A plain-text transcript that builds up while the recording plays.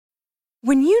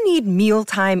When you need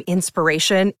mealtime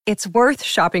inspiration, it's worth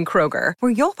shopping Kroger,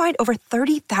 where you'll find over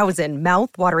 30,000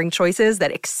 mouth-watering choices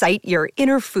that excite your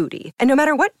inner foodie. And no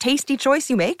matter what tasty choice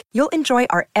you make, you'll enjoy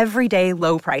our everyday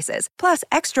low prices, plus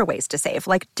extra ways to save,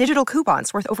 like digital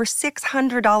coupons worth over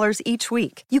 $600 each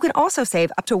week. You can also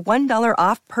save up to $1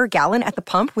 off per gallon at the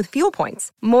pump with fuel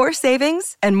points. More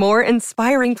savings and more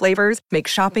inspiring flavors make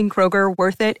shopping Kroger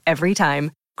worth it every time.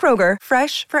 Kroger,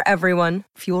 fresh for everyone.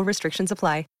 Fuel restrictions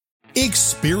apply.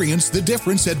 Experience the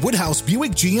difference at Woodhouse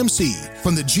Buick GMC.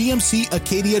 From the GMC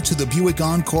Acadia to the Buick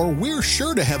Encore, we're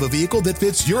sure to have a vehicle that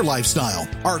fits your lifestyle.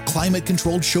 Our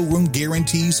climate-controlled showroom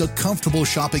guarantees a comfortable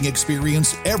shopping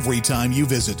experience every time you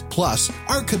visit. Plus,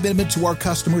 our commitment to our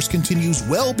customers continues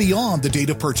well beyond the date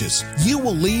of purchase. You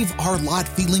will leave our lot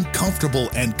feeling comfortable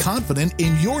and confident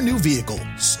in your new vehicle.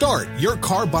 Start your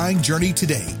car buying journey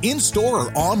today, in-store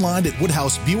or online at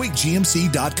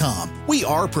WoodhouseBuickGMC.com. We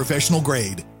are professional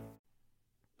grade.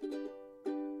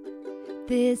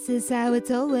 This is how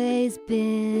it's always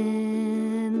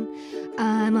been.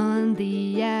 I'm on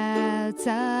the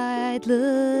outside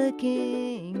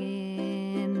looking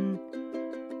in.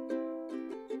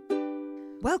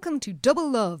 Welcome to Double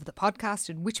Love, the podcast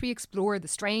in which we explore the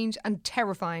strange and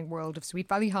terrifying world of Sweet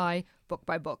Valley High, book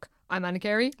by book. I'm Anna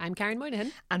Carey. I'm Karen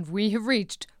Moynihan. And we have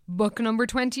reached book number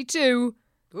 22.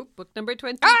 Ooh, book number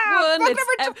 21. We're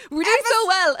doing so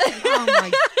well. Oh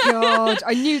my God.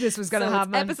 I knew this was going to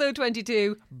happen. Episode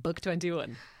 22, book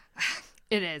 21.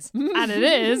 It is. And it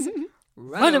is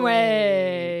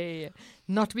Runaway.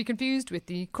 Not to be confused with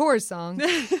the chorus song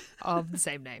of the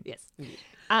same name. Yes, indeed.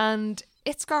 And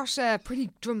it's got a pretty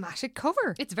dramatic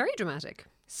cover. It's very dramatic.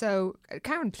 So,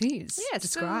 Karen, please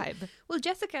describe. Well,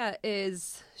 Jessica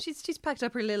she's packed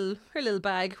up her little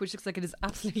bag, which looks like it has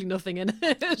absolutely nothing in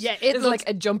it. Yeah, it's like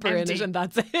a jumper empty. in it, and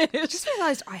that's it. I just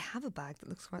realised I have a bag that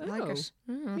looks quite like it.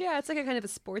 Yeah, it's like a kind of a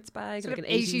sports bag, Sort like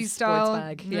of an 80s 80s style. sports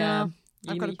bag. Yeah.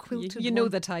 I've got a quilted You know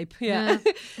one. the type, yeah.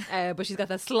 But she's got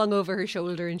that slung over her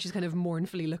shoulder, and she's kind of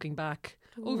mournfully looking back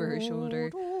over her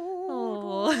shoulder.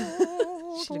 Oh.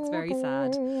 She looks very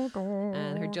sad.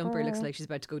 And her jumper looks like she's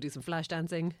about to go do some flash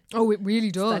dancing. Oh, it really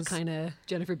It's does. that kind of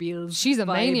Jennifer Beals. She's a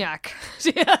vibe. maniac.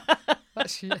 Yeah. That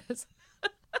she is.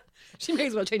 She may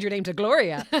as well change her name to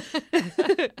Gloria.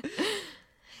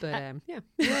 But yeah.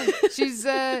 She's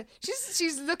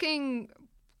looking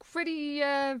pretty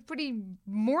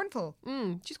mournful.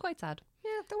 She's quite sad.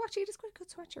 Yeah, though actually it is quite a good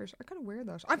sweatshirt. I kind of wear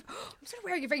that. I'm sort of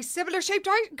wearing a very similar shaped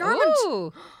garment.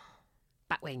 Oh.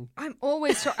 Batwing. I'm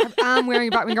always I'm wearing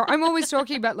a Batwing garment. I'm always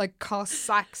talking about like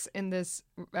Cossacks in this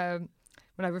when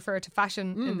I refer to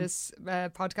fashion in this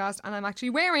podcast, and I'm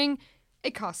actually wearing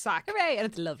a Cossack. Hooray, and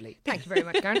it's lovely. Thank you very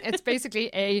much, Karen. It's basically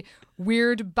a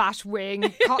weird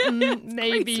Batwing cotton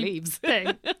navy sleeves.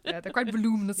 thing. Yeah, they're quite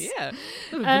voluminous. Yeah.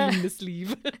 Voluminous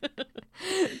sleeve.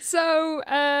 So,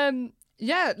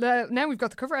 now we've got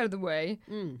the cover out of the way.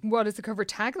 What is the cover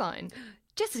tagline?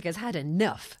 Jessica's had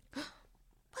enough.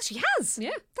 Well, she has.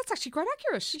 Yeah. That's actually quite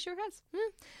accurate. She sure has.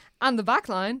 And the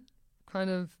backline, kind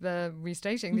of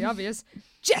restating the obvious,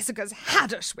 Jessica's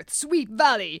had it with Sweet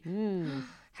Valley.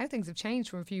 How things have changed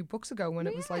from a few books ago when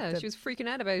it was like she was freaking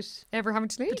out about ever having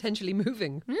to leave. potentially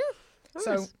moving. Yeah.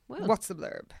 So, what's the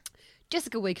blurb?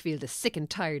 Jessica Wakefield is sick and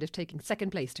tired of taking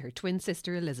second place to her twin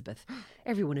sister Elizabeth.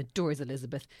 Everyone adores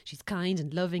Elizabeth. She's kind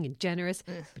and loving and generous,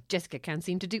 but Jessica can't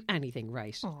seem to do anything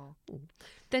right. Aww.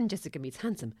 Then Jessica meets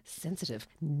handsome, sensitive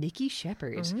Nikki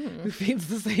Shepherd, who feels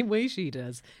the same way she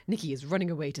does. Nikki is running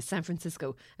away to San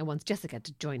Francisco and wants Jessica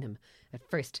to join him. At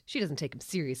first, she doesn't take him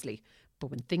seriously. But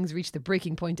when things reach the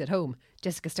breaking point at home,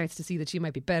 Jessica starts to see that she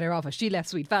might be better off if she left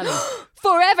Sweet Valley.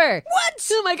 Forever! What?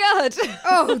 Oh my God!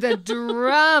 Oh, the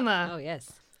drama. Oh,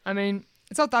 yes. I mean,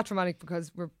 it's not that dramatic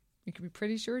because we can be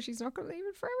pretty sure she's not going to leave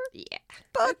it forever. Yeah.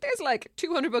 But there's like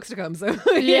 200 books to come, so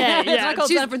yeah. It's not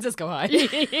called San Francisco High. Also,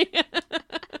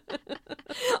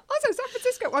 San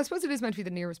Francisco, well, I suppose it is meant to be the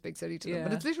nearest big city to them, Yeah.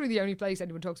 but it's literally the only place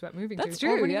anyone talks about moving That's to.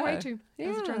 true, Or running yeah. away to, as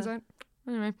it Yeah. turns out.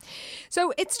 Anyway,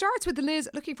 so it starts with Liz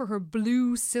looking for her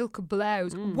blue silk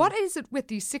blouse. What is it with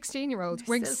these 16-year-olds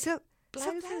wearing silk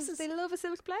blouses? They love a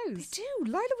silk blouse. They do.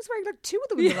 Lila was wearing like 2 of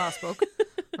them in the last book.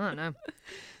 I don't know.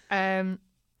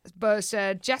 But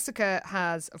Jessica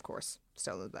has, of course,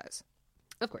 stolen the blouse.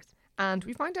 Of course. And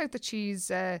we find out that she's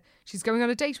going on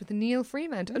a date with Neil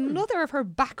Fremont, another of her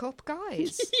backup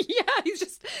guys. Yeah,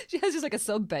 she has just like a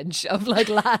sub bench of like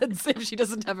lads if she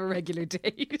doesn't have a regular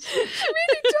date. She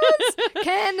really does.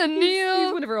 Ken and Neil.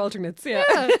 He's one of her alternates, yeah.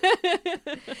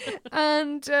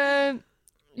 And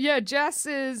Jess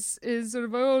is sort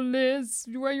of, oh Liz,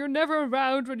 you're never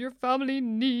around when your family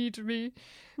need me.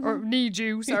 or need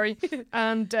you, sorry,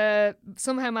 and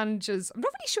somehow manages. I'm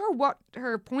not really sure what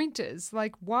her point is.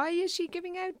 Like, why is she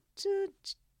giving out to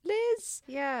Liz?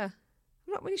 Yeah.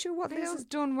 I'm not really sure what Liz has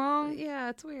done wrong. Yeah,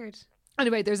 it's weird.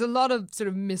 Anyway, there's a lot of sort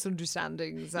of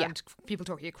misunderstandings and people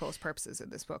talking at cross purposes in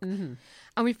this book. And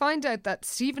we find out that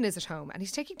Stephen is at home and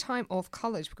he's taking time off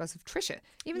college because of Trisha,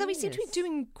 even though he seemed to be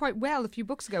doing quite well a few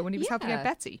books ago when he was helping out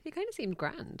Betsy. He kind of seemed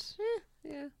grand.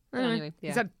 Yeah. Anyway,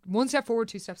 he's had one step forward,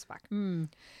 two steps back.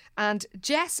 And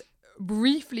Jess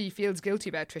briefly feels guilty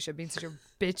about Trisha being such a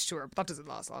bitch to her, but that doesn't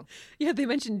last long. Yeah, they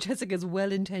mentioned Jessica's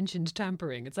well-intentioned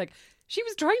tampering. It's like, she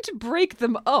was trying to break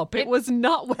them up. It was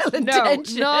not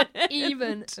well-intentioned. No, not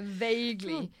even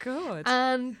vaguely. Oh, God.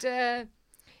 And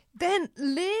then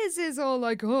Liz is all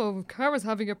like, oh, Cara's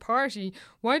having a party.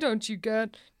 Why don't you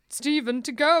get Stephen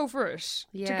to go for it?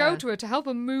 To go to it, to help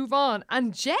him move on.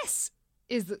 And Jess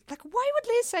is like, why would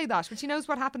Liz say that when she knows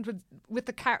what happened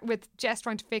with Jess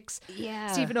trying to fix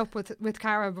Stephen up with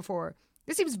Cara before?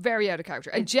 This seems very out of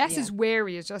character. And Jess is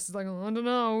wary. Jess is like, oh, I don't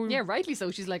know. Yeah, rightly so.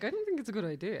 She's like, I don't think it's a good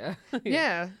idea.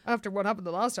 After what happened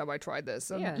the last time I tried this.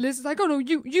 And Liz is like, oh no,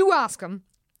 you ask him.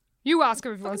 You ask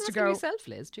him if he wants to go. Yourself,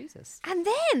 Liz. Jesus. And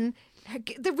then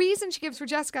the reason she gives for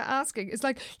Jessica asking is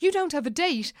like, you don't have a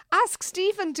date. Ask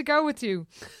Stephen to go with you.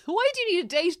 Why do you need a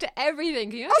date to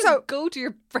everything? Can you also just go to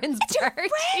your friend's party?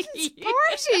 Your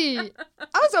friend's party.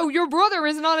 Also, your brother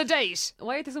isn't on a date.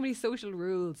 Why are there so many social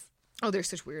rules? Oh, they're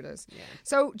such weirdos. Yeah.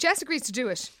 So Jess agrees to do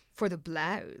it for the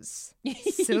blouse.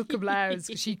 Silk blouse,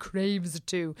 because she craves it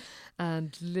too.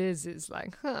 And Liz is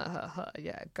like,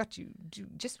 yeah, got you. Do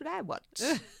just what I want.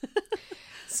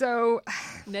 So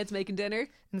Ned's making dinner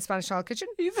in the Spanish style kitchen.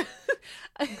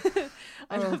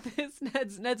 I love this.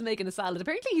 Ned's making a salad.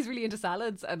 Apparently he's really into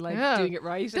salads and doing it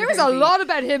right. There is a lot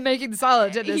about him making the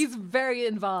salad in this. He's very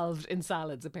involved in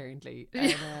salads apparently.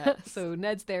 And, so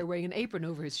Ned's there wearing an apron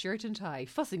over his shirt and tie,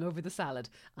 fussing over the salad.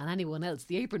 On anyone else,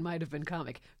 the apron might have been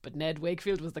comic, but Ned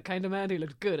Wakefield was the kind of man who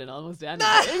looked good in almost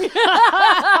anything.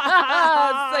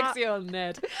 Sexy old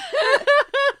Ned.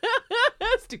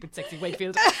 Stupid sexy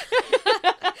Wakefield.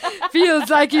 Feels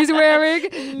like he's wearing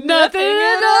nothing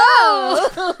at all.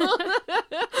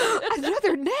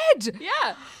 Another Ned.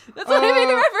 Yeah, that's what I made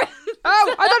the reference.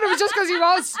 Oh, I thought it was just because he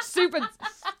was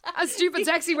stupid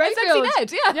sexy Wakefield.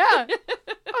 Sexy Ned, yeah.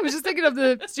 I was just thinking of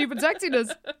the stupid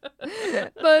sexiness.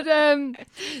 But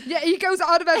he goes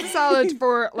on about the salad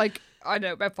for I don't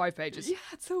know, about 5 pages. Yeah,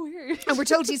 it's so weird. And we're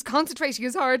told he's concentrating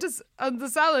as hard on the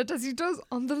salad as he does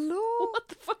on the law. What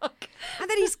the fuck? And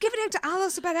then he's giving out to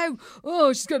Alice about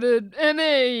how, she's got an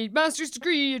MA, master's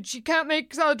degree, and she can't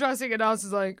make salad dressing. And Alice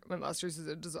is like, my master's is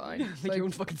in design. Make your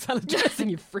own fucking salad dressing,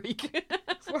 you freak.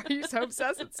 Why are you so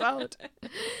obsessed with salad?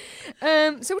 So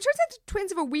it turns out the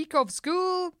twins have a week off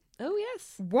school. Oh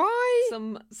yes. Why?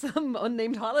 Some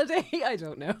unnamed holiday. I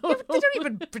don't know. Yeah, they don't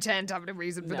even pretend to have a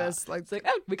reason for this. It's like,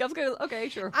 week off school. Okay,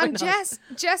 sure. And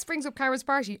Jess brings up Cara's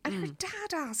party, and her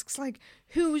dad asks,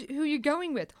 who are you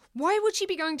going with? Why would she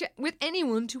be going with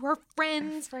anyone to her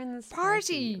friend's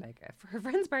party? Her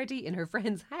friend's party in her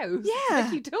friend's house.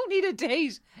 Yeah. You don't need a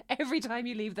date every time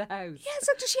you leave the house. Yeah,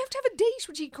 so does she have to have a date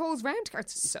when she calls round to her?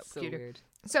 It's so weird.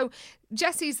 So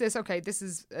Jess sees this, this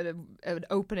is an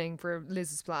opening for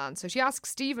Liz's plan. So she asks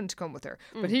Stephen to come with her.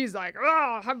 But he's like,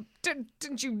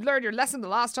 didn't you learn your lesson the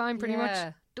last time, pretty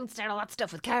much? Don't start all that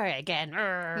stuff with Cara again.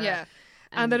 Yeah.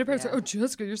 And then her parents are like,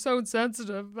 Jessica, you're so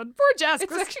insensitive. And poor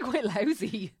Jessica. It's actually quite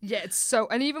lousy. Yeah, it's so...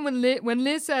 And even when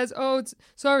Liz says,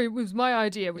 sorry, it was my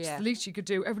idea, which is the least she could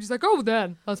do, everybody's like,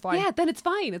 then, that's fine. Yeah, then it's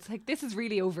fine. It's like, this is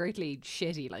really overtly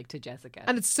shitty, to Jessica.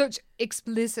 And it's such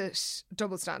explicit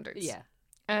double standards. Yeah.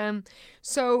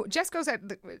 So Jess goes out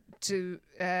to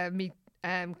meet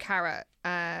Cara,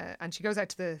 and she goes out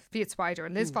to the Fiat Spider,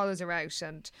 and Liz follows her out,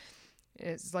 and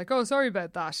is like, sorry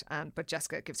about that. But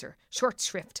Jessica gives her short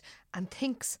shrift and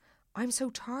thinks, I'm so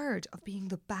tired of being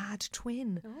the bad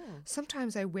twin.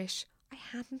 Sometimes I wish I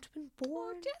hadn't been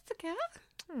born. Jessica.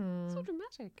 So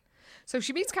dramatic. So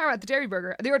she meets Cara at the Dairy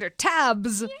Burger and they order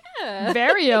tabs. Yeah.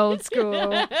 Very old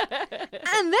school.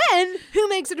 And then, who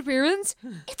makes an appearance?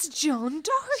 It's John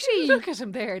Doherty. Look at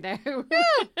him there now. Yeah,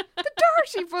 the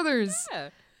Doherty brothers. Yeah.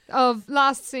 Of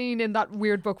last scene in that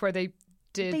weird book where they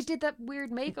did that weird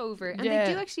makeover. And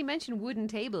they do actually mention wooden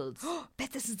tables.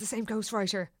 Bet this is the same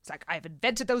ghostwriter. It's like, I've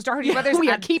invented those Doherty brothers. We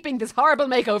are keeping this horrible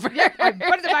makeover. Yeah, I'm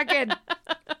putting it back in.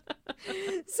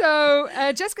 So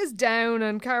Jessica's down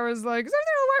and Cara's like, is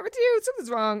everything all right with you? Something's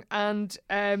wrong.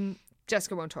 And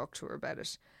Jessica won't talk to her about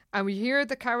it. And we hear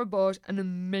that Cara bought an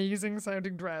amazing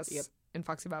sounding dress in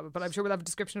Foxy Baba, but I'm sure we'll have a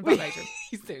description of that later.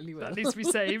 He certainly will. That needs to be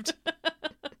saved.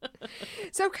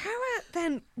 So Cara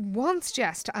then wants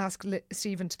Jess to ask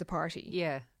Stephen to the party.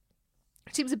 Yeah.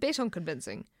 It seems a bit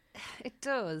unconvincing. It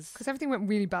does. Because everything went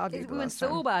really badly. It went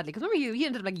so badly. Because remember, he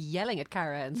ended up like yelling at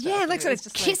Cara and stuff. Yeah, and like sort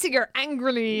of kissing her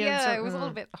angrily. Yeah, and stuff. it was all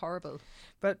a bit horrible.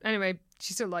 But anyway,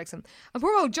 she still likes him. And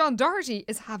poor old John Doherty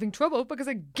is having trouble because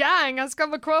a gang has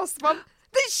come across from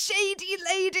the shady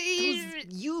ladies. Those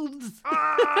youths.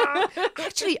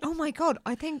 Actually, oh my God,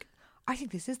 I think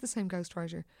this is the same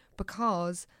ghostwriter,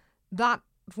 because that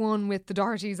one with the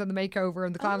Dohertys and the makeover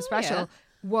and the clam special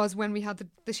was when we had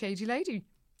the shady lady.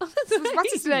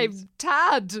 What's his name?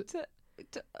 Tad.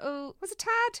 Was it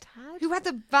Tad? Who had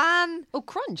the van? Oh,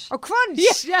 Crunch. Oh,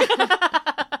 Crunch. Yeah.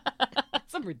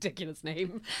 Some ridiculous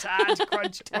name. Tad,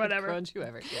 Crunch, whatever. Crunch,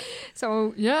 whoever. Yeah.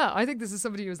 So, yeah, I think this is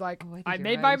somebody who's like, I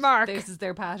made right. my mark. This is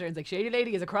their pattern. It's like, shady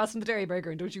lady is across from the Dairy Burger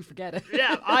and don't you forget it.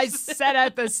 Yeah, I set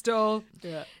out the stall.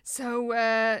 Yeah. So,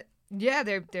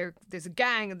 there's a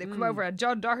gang and they've come over and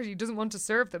John Doherty doesn't want to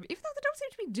serve them, even though they don't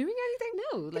seem to be doing anything.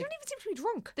 No. They don't even seem to be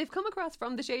drunk. They've come across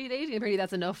from the shady lady and apparently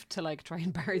that's enough to like try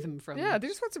and bury them from. Yeah, they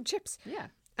just want some chips. Yeah.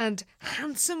 And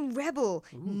handsome rebel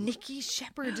Nicky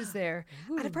Shepherd is there.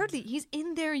 And apparently he's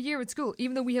in their year at school,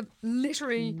 even though we have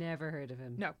literally never heard of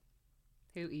him. No.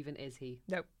 Who even is he?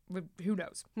 No, who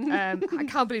knows? I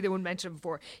can't believe they wouldn't mention him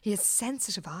before. He has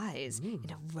sensitive eyes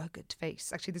in a rugged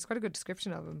face. Actually, there's quite a good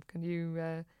description of him. Can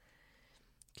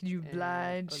you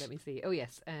oblige? Let me see. Oh,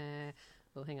 yes.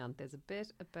 Well, hang on. There's a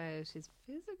bit about his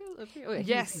physical appearance. Oh, yeah,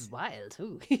 yes. He's wild.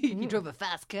 Ooh. He drove a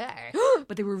fast car.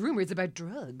 But there were rumours about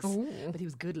drugs. Oh. But he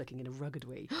was good looking in a rugged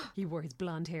way. He wore his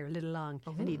blonde hair a little long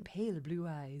and he had pale blue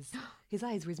eyes. His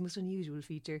eyes were his most unusual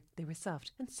feature. They were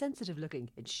soft and sensitive looking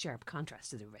in sharp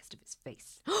contrast to the rest of his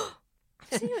face.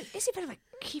 Is he a bit of a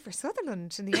Kiefer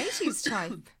Sutherland in the 80s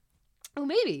type? Oh,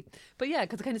 maybe. But yeah,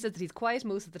 because it kind of says that he's quiet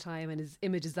most of the time and his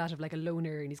image is that of like a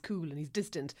loner and he's cool and he's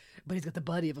distant, but he's got the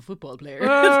body of a football player.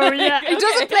 Oh, yeah. He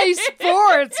doesn't play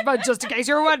sports, but just in case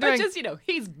you were wondering. But just,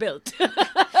 he's built. And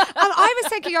I was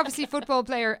thinking obviously football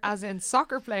player as in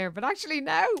soccer player, but actually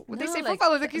no. When they say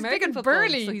football, I think he's American big and football,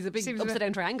 burly. So he's a big Seems upside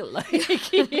down triangle. Like.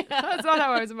 That's not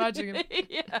how I was imagining him.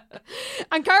 Yeah.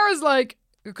 And Cara's like,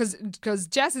 because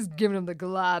Jess is giving him the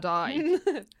glad eye.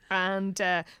 And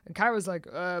Cara's like,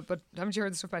 but haven't you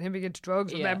heard the stuff about him being into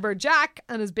drugs? Yeah. Remember Jack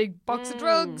and his big box of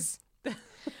drugs?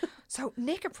 So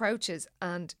Nick approaches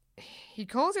and he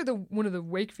calls her one of the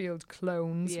Wakefield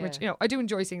clones, which, I do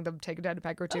enjoy seeing them take it down a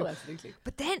peg or two. Oh, absolutely.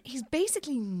 But then he's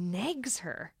basically negs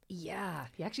her. Yeah,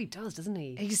 he actually does, doesn't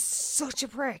he? He's such a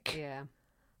prick. Yeah.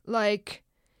 Like,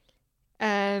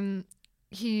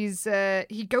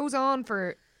 he goes on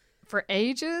for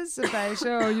ages about,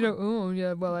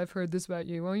 well, I've heard this about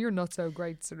you. Well, you're not so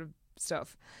great sort of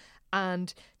stuff.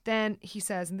 And then he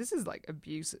says, and this is like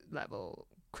abuse level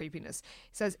creepiness.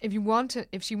 He says, if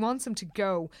she wants him to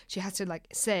go, she has to like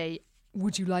say,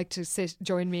 would you like to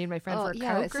join me and my friend for a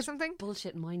Coke or something?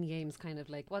 Bullshit mind games, kind of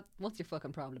like, what's your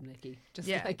fucking problem, Nikki? Just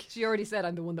Yeah. like, she already said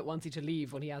I'm the one that wants you to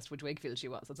leave when he asked which Wakefield she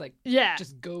was. It's like, Yeah.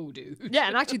 just go, dude. Yeah,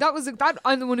 and actually that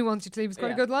I'm the one who wants you to leave is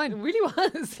quite a good line. It really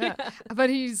was. Yeah. But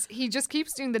he just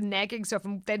keeps doing the negging stuff,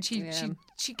 and then she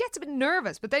gets a bit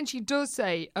nervous, but then she does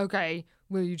say, okay,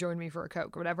 will you join me for a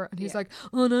Coke or whatever? And he's like,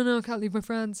 oh no, I can't leave my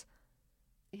friends.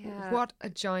 Yeah. What a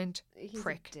giant He's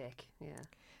prick. a dick. Yeah.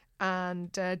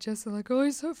 And Jess is like, oh,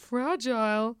 he's so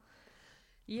fragile.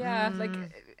 Yeah, like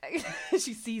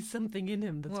she sees something in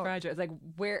him that's fragile. It's like,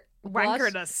 where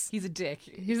Wankerness. He's a dick.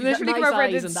 He's literally come over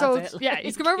and insulted. Yeah,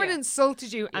 he's come over and Yeah.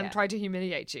 insulted you and tried to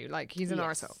humiliate you. Like, he's an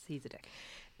arsehole. He's a dick.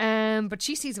 But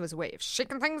she sees him as a way of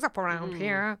shaking things up around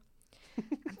here.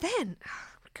 And then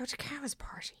we go to Cara's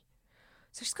party.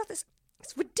 So she's got this.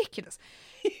 It's ridiculous.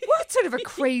 What sort of a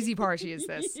crazy party is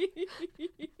this?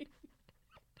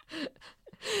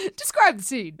 Describe the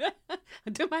scene. I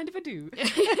don't mind if I do.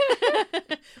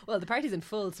 Well, the party's in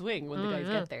full swing when the guys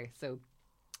get there. So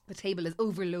the table is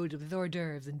overloaded with hors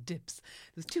d'oeuvres and dips.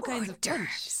 There's two kinds of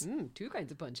punch. Two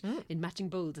kinds of punch in matching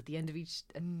bowls at the end of each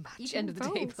end of the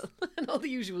table. And all the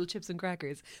usual chips and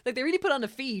crackers. Like, they really put on a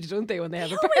feed, don't they, when they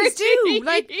have a party? Always do.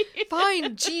 Like,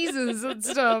 fine cheeses and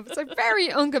stuff. It's like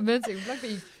very unconvincing. Like,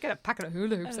 you get a packet of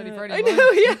hula hoops any Friday I morning.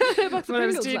 know, yeah. Box of When I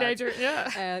was a Pringles, lads. teenager,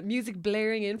 yeah. Music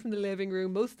blaring in from the living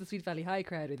room. Most of the Sweet Valley High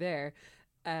crowd are there.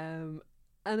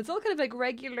 And it's all kind of like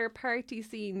regular party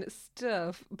scene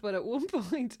stuff. But at one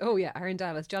point, Aaron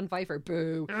Dallas, John Pfeiffer,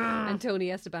 boo, and Tony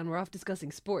Esteban were off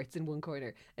discussing sports in one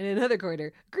corner. And in another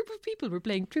corner, a group of people were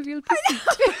playing Trivial Pursuit.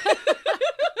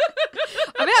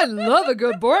 I mean, I love a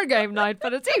good board game night,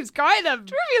 but it seems kind of...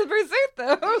 Trivial Pursuit,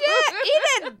 though.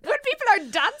 Yeah, even when people are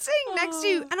dancing next to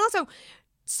you. And also,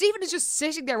 Stephen is just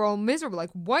sitting there all miserable. Like,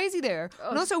 why is he there?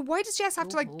 And also, why does Jess have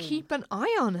to like keep an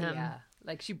eye on him? Yeah.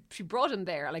 Like she brought him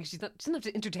there. Like she doesn't have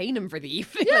to entertain him for the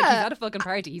evening. Like he's at a fucking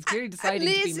party. He's clearly deciding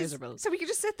to be miserable. So we could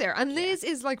just sit there. And Liz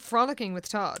is like frolicking with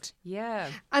Todd. Yeah.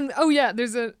 And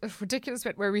there's a ridiculous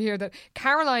bit where we hear that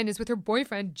Caroline is with her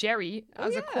boyfriend Jerry,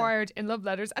 as acquired in love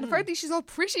letters. And apparently she's all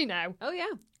pretty now. Oh yeah.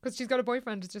 Because she's got a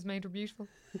boyfriend that's just made her beautiful.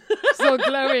 She's all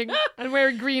glowing and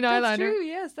wearing green eyeliner.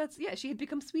 That's true, yes. She had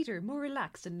become sweeter, more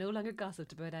relaxed, and no longer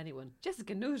gossiped about anyone.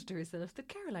 Jessica noted to herself that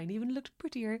Caroline even looked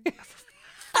prettier.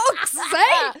 Fuck's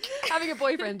sake! Having a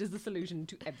boyfriend is the solution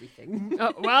to everything.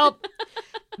 Well,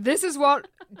 this is what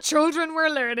children were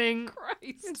learning. Christ.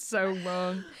 It's so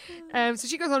wrong. So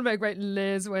she goes on about great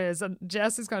Liz was, and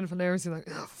Jess is kind of hilarious. She's like,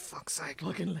 oh, fuck's sake.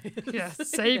 Fucking Liz. Yeah,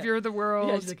 saviour of the world.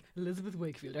 Yeah, she's like, Elizabeth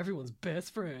Wakefield, everyone's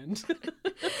best friend.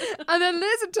 And then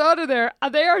Liz and Todd are there,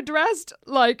 and they are dressed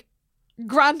like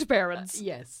grandparents.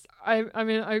 Yes. I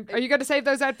mean, are you going to save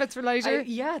those outfits for later?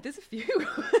 Yeah, there's a few.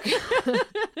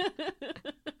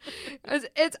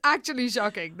 It's actually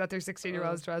shocking that they're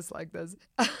 16-year-olds dressed like this.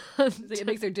 It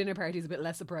makes their dinner parties a bit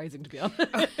less surprising, to be honest.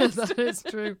 That is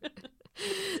true.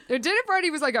 Their dinner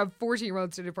party was like a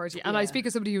 40-year-old's dinner party, and I speak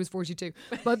as somebody who was 42.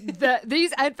 But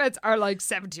these outfits are like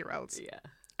 70-year-olds. Yeah.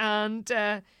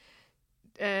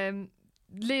 And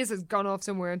Liz has gone off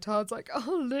somewhere, and Todd's like,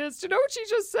 oh, Liz, do you know what she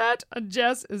just said? And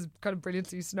Jess is kind of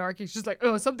brilliantly snarky. She's like,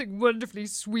 oh, something wonderfully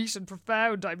sweet and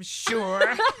profound, I'm sure.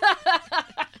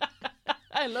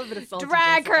 I love it.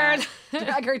 Drag her.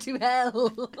 Drag her to hell.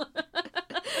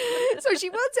 So she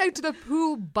runs out to the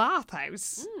pool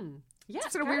bathhouse. Yeah,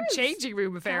 It's a weird changing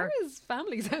room affair. Kara's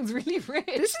family sounds really rich.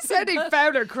 This is how they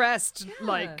found her crest.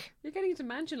 Like, you're getting into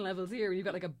mansion levels here, and you've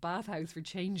got like a bathhouse for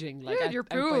changing, like your out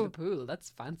by pool. the pool.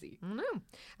 That's fancy. I know.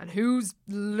 And who's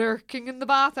lurking in the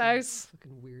bathhouse?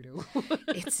 Fucking weirdo.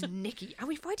 It's Nikki. And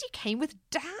we find he came with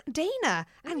Dana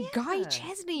and Guy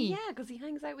Chesney. Yeah, because he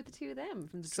hangs out with the two of them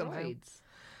from the Somehow. droids.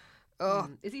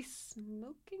 Is he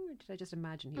smoking, or did I just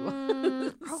imagine he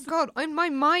was? Oh God! In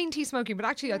my mind, he's smoking, but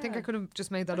actually, I think I could have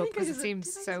just made that up because it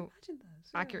seems so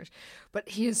accurate. But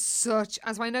he is such,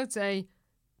 as my notes say,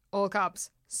 all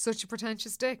caps, such a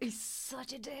pretentious dick. He's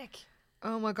such a dick.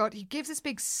 Oh my God! He gives this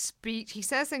big speech. He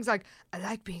says things like, "I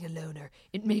like being a loner.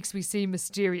 It makes me seem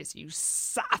mysterious. You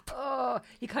sap." Oh,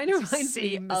 he kind of reminds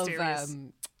me mysterious.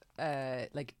 of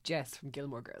like Jess from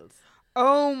Gilmore Girls.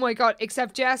 Oh my God!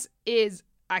 Except Jess is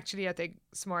actually, I think,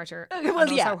 smarter. Well,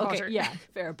 yeah, okay, hotter. yeah,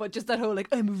 fair. But just that whole like,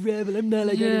 I'm a rebel, I'm not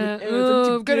like Yeah. anyone else,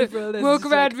 I'm too good for all this. Walk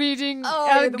It's around like, reading oh,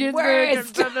 Allen you're the Ginsberg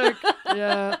worst. and like,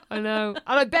 yeah, I know.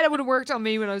 And I bet it would have worked on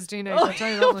me when I was a teenager. I'll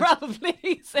tell you that much.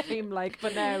 probably same. Like,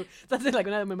 but now that's it. Like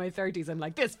when I'm in my 30s, I'm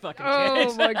like this fucking Oh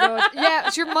kid. my God. Yeah,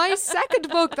 sure. My second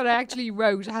book that I actually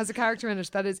wrote has a character in it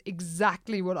that is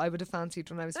exactly what I would have fancied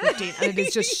when I was 15. And it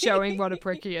is just showing what a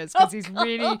prick he is. Because he's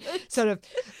really sort of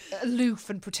aloof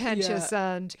and pretentious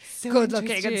and So good looking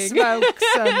and interesting. smokes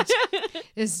and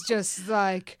is just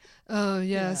like, oh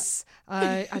yes,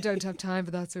 I don't have time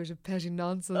for that sort of petty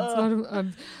nonsense.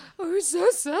 He's so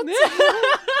sensitive.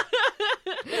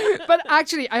 But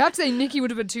actually, I have to say, Nikki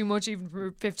would have been too much even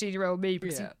for 15-year-old me,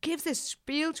 because he gives this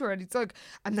spiel to her and he's like,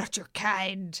 I'm not your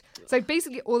kind. It's like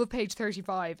basically all of page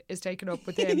 35 is taken up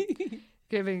with him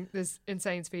giving this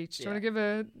insane speech. Do you want to give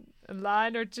a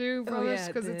line or two from it?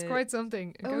 Because it's quite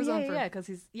something. It goes on for... Yeah, because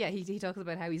he talks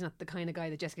about how he's not the kind of guy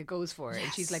that Jessica goes for.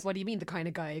 And she's like, what do you mean the kind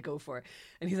of guy I go for?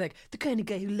 And he's like, the kind of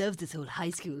guy who loves this whole high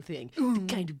school thing. The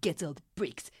kind who gets all the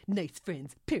breaks, nice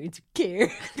friends, parents who care.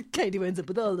 The kind who ends up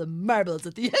with all the marbles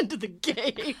at the end of the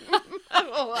game.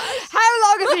 How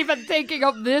long has he been thinking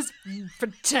up this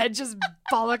pretentious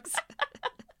bollocks?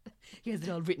 He has it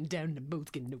all written down in a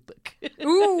moleskin notebook.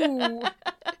 Ooh.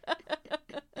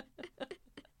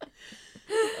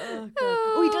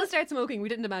 Oh, he does start smoking. We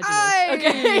didn't imagine that.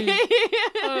 Okay.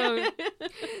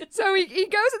 So he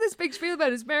goes in this big spiel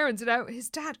about his parents and how his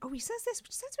dad, he says this,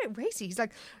 which sounds a bit racy. He's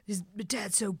like, his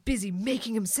dad's so busy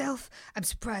making himself, I'm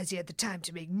surprised he had the time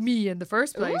to make me in the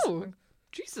first place. Ooh.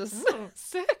 Jesus.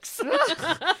 Sex.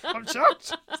 I'm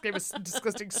shocked. Just gave a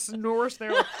disgusting snort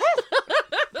there.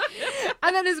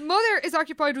 And then his mother is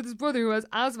occupied with his brother who has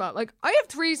asthma. Like, I have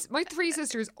my three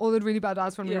sisters all had really bad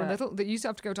asthma when we were little. They used to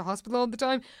have to go to hospital all the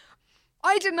time.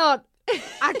 I did not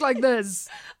act like this.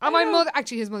 And my mother,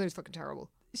 actually his mother's fucking terrible.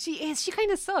 She is. She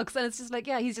kind of sucks. And it's just like,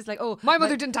 he's just like, oh. My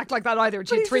mother didn't act like that either.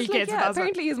 She But had he's 3 just like, kids with asthma.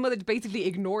 apparently his mother basically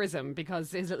ignores him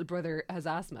because his little brother has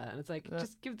asthma. And it's like,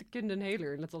 just give the kid an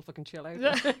inhaler and let's all fucking chill out.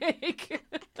 Like.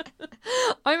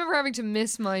 I remember having to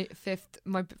miss my fifth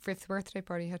birthday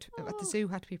party at the zoo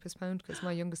had to be postponed because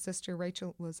my youngest sister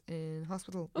Rachel was in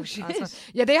hospital. Oh with shit! asthma.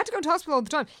 Yeah, they had to go to hospital all the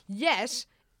time. Yet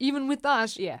even with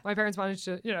that, my parents managed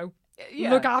to,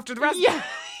 look after the rest. Yeah.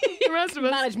 The rest of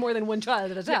us. Manage more than one child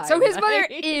at a time. So his mother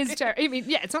is terrible. I mean,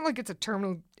 it's not like it's a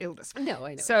terminal illness. No,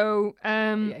 I know. So,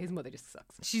 his mother just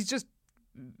sucks. She's just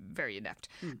very inept.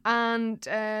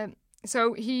 And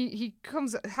so he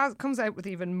comes out with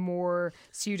even more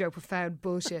pseudo-profound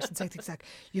bullshit and say things like,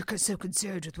 "You're so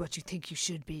concerned with what you think you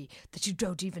should be that you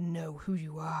don't even know who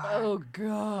you are." Oh,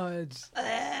 God.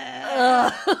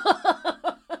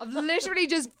 I've literally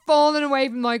just fallen away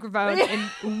from the microphone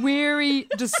in weary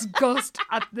disgust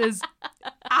at this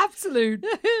absolute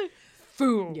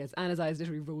fool. Yes, Anna's eyes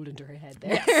literally rolled into her head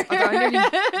there. Yes, I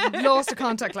nearly lost a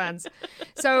contact lens.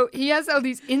 So he has all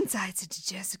these insights into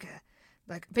Jessica.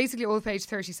 Like, basically all of page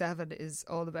 37 is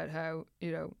all about how,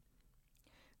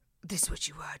 this is what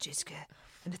you are, Jessica.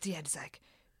 And at the end it's like,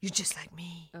 you're just like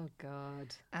me. Oh,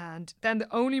 God. And then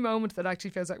the only moment that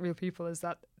actually feels like real people is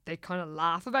that they kind of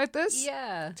laugh about this.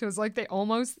 Yeah. So it's like they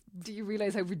almost... Do you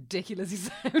realise how ridiculous you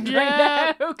sound yeah,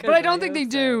 right now? But I don't think they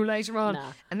do later on.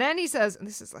 Nah. And then he says, and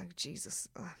this is like, Jesus...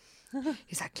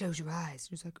 he's like, close your eyes.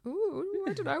 He's like, oh,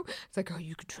 I don't know. It's like, oh,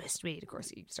 you can trust me. And of course,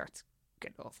 he starts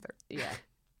getting off there. Yeah.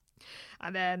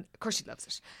 And then, of course, she loves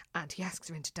it. And he asks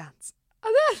her in to dance.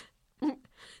 And then,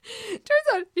 turns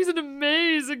out he's an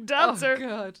amazing dancer. Oh,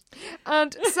 God.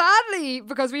 And sadly,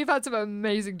 because we've had some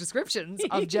amazing descriptions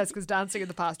of Jessica's dancing in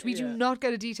the past, we do not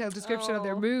get a detailed description of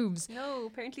their moves. No,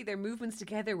 apparently their movements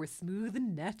together were smooth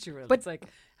and natural. But it's like,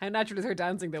 how natural is her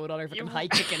dancing though with all her fucking high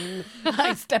kicking,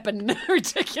 high stepping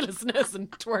ridiculousness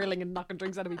and twirling and knocking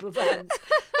drinks out of people's hands.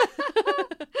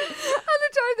 And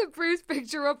the time that Bruce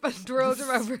picked her up and twirled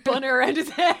her over, Spun her around his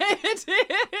head.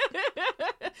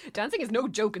 Dancing is no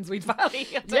joke in Sweet Valley.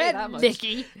 I'll tell you that much.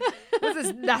 Nicky. This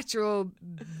is natural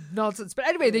nonsense. But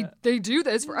anyway, they do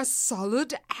this for a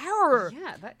solid hour.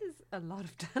 Yeah, that is a lot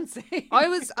of dancing. I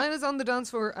was on the dance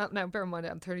floor now bear in mind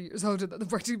I'm 30 years older than the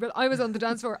party, but I was on the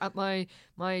dance floor at my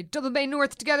Double Bay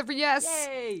North Together for Yes.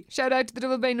 Yay. Shout out to the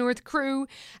Double Bay North crew.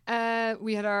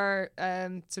 We had our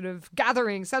sort of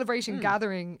celebration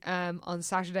gathering on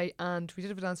Saturday, and we did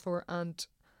have a dance floor, and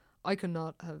I could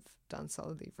not have danced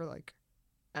solidly for like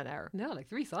an hour. No, like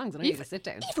 3 songs and I need to sit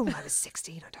down. Even when I was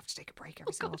 16, I'd have to take a break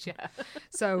every so often. Yeah.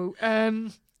 So,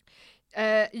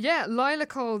 Lila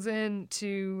calls in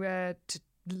to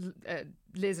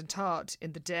Liz and Todd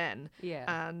in the den. Yeah.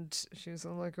 And she was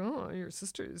all like, oh, your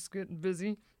sister is getting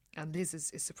busy. And Liz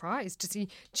is surprised to see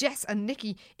Jess and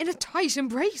Nikki in a tight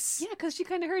embrace. Yeah, because she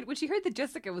kind of heard, when she heard that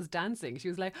Jessica was dancing, she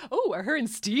was like, oh, are her and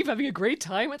Steve having a great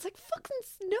time? It's like, fucking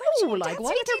no. Like,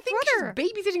 why do you think she's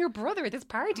babysitting her brother at this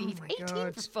party? He's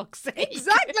 18 for fuck's sake.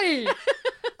 Exactly.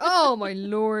 Oh, my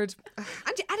Lord. And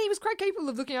he was quite capable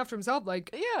of looking after himself,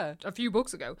 like, a few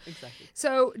books ago. Exactly.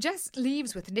 So Jess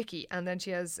leaves with Nikki, and then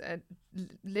she has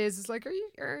Liz is like, are you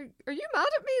mad at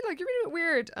me? Like, you're being a bit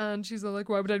weird. And she's all like,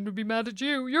 why would I be mad at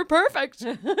you? You're perfect.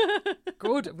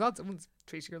 Good. I'm glad someone's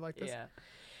treating her like this. Yeah.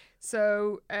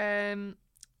 So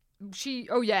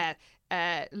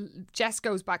Jess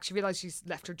goes back. She realised she's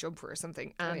left her jumper or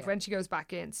something. And when she goes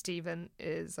back in, Stephen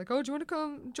is like, oh, do you want to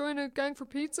come join a gang for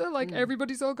pizza? Like,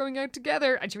 everybody's all going out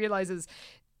together. And she realises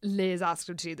Liz asked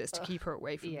her to do this to keep her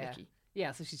away from Nikki.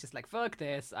 Yeah, so she's just like, fuck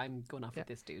this, I'm going off with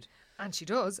this dude. And she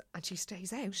does, and she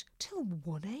stays out till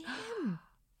 1 a.m.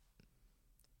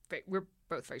 We're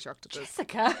both very shocked at this.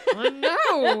 Jessica. I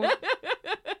know.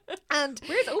 And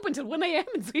where's open till 1 a.m.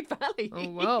 in Sweet Valley? Oh,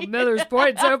 well, Miller's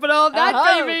Point's open all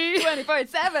night, baby.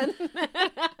 24/7.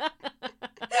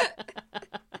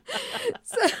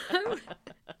 So,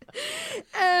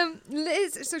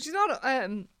 Liz, so she's not...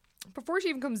 before she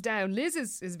even comes down, Liz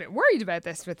is a bit worried about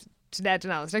this with Ned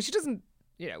and Alice. Now, she doesn't,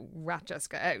 rat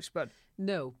Jessica out, but...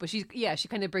 No, but she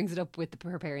kind of brings it up with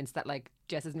her parents that, like,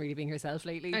 Jess isn't really being herself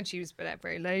lately. And she's been out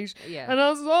very late. Yeah. And I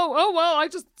was well, I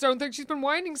just don't think she's been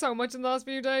whining so much in the last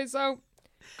few days, so...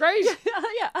 Great.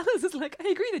 Yeah, Alice is like, I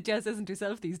agree that Jess isn't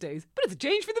herself these days, but it's a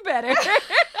change for the better.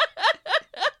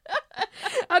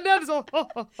 And Ned is all,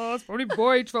 it's probably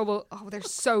boy trouble. Oh, they're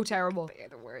so terrible. They're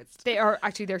the worst.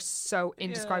 They're so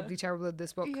indescribably terrible in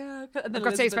this book. Yeah. I've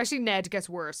got to say, especially Ned gets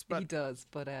worse. But he does.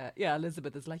 But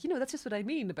Elizabeth is like, that's just what I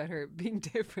mean about her being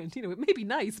different. It may be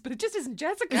nice, but it just isn't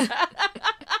Jessica.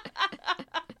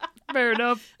 Fair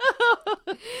enough.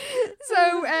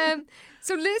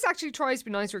 So Liz actually tries to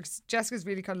be nice to her because Jessica's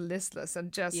really kind of listless,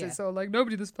 and Jess is all like,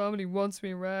 nobody in this family wants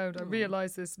me around. I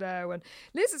realise this now. And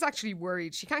Liz is actually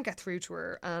worried. She can't get through to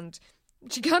her, and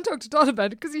she can't talk to Don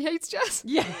about it because he hates Jess.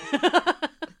 Yeah.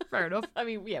 Fair enough. I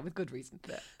mean, yeah, with good reason.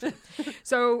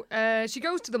 So she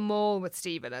goes to the mall with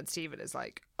Stephen, and Stephen is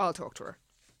like, I'll talk to her.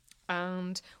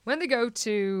 And when they go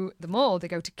to the mall, they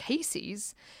go to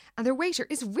Casey's, and their waiter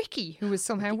is Ricky, who is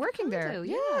somehow working there.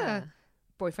 Yeah.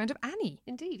 Boyfriend of Annie.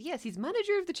 Indeed, yes. He's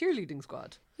manager of the cheerleading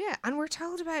squad. Yeah, and we're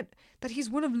told about that he's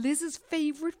one of Liz's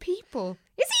favourite people.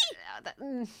 Is he?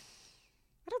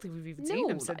 I don't think we've even seen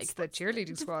him since the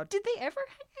cheerleading squad. Did they ever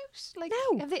hang out? Like,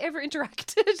 No. Have they ever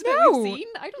interacted that No. we've seen?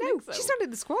 I don't think so. She's not in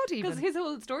the squad even. Because his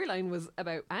whole storyline was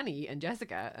about Annie and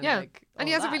Jessica. And Yeah, like, and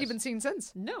he all hasn't that. really been seen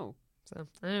since. No. So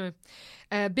anyway,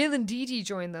 Bill and Dee Dee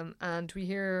join them, and we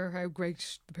hear how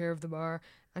great the pair of them are,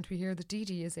 and we hear that Dee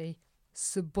Dee is a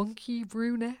spunky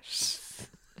brunette.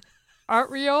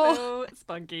 Aren't we all? Oh,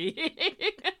 spunky.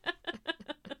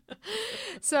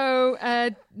 So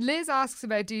Liz asks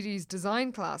about Dee Dee's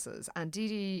design classes, and Dee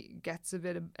Dee gets a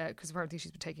bit of because apparently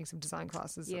she's been taking some design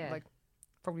classes at, like,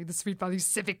 probably the Sweet Valley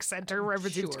Civic Centre, wherever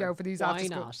it seems to go for these Why after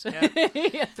not? school.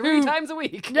 Yeah. 3 times a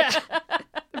week. Yeah.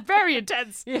 Very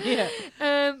intense. Yeah.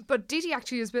 But Dee Dee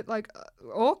actually is a bit like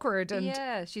awkward, and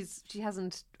Yeah, she's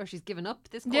given up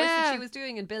this course that she was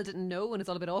doing, and Bill didn't know, and it's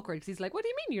all a bit awkward because he's like, "What do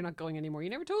you mean you're not going anymore? You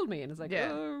never told me." And it's like,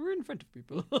 Yeah. we're in front of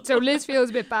people. so Liz feels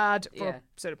a bit bad for Yeah.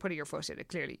 sort of putting her foot in it,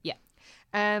 clearly. Yeah.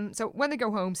 So when they go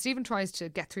home, Stephen tries to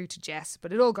get through to Jess,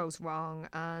 but it all goes wrong.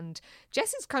 And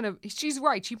Jess is she's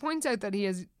right. She points out that he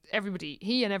and everybody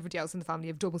else in the family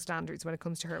have double standards when it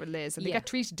comes to her and Liz, and they get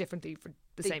treated differently for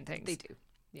the same things. They do.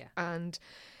 Yeah.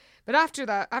 But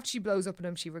after she blows up at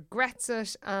him, she regrets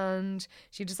it, and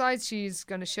she decides she's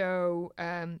going to show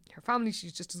her family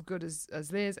she's just as good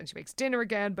as Liz, and she makes dinner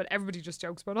again, but everybody just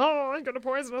jokes about, "Oh, I'm going to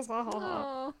poison us." Ha, ha, ha.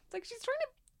 Oh, it's like she's trying to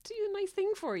do a nice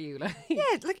thing for you. Like.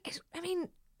 Yeah,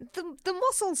 the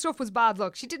muscle stuff was bad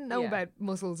luck. She didn't know about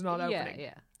muscles not opening.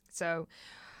 Yeah. So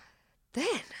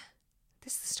then,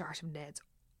 this is the start of Ned's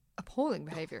appalling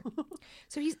behaviour.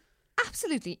 So he's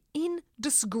absolutely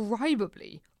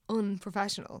indescribably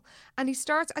unprofessional, and he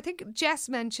starts, I think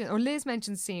Liz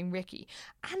mentions seeing Ricky,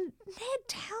 and Ned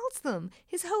tells them,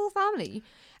 his whole family,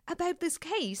 about this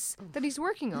case that he's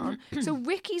working on. So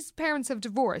Ricky's parents have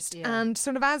divorced, and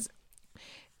sort of as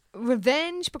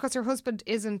revenge because her husband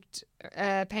isn't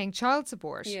paying child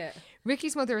support,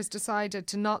 Ricky's mother has decided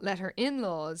to not let her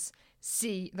in-laws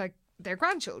see like their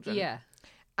grandchildren,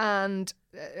 and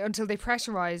until they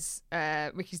pressurise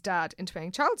Ricky's dad into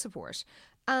paying child support.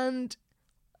 And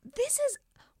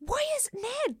why is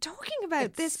Ned talking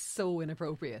about this? So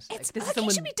inappropriate. It's this like is he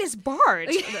should be disbarred.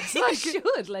 He should,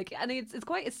 and it's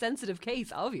quite a sensitive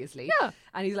case, obviously. Yeah.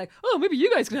 And he's like, "Oh, maybe you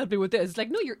guys can help me with this." It's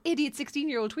like, no, your idiot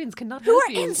 16-year-old twins cannot Who help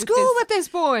are you in school with this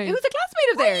boy? Who's a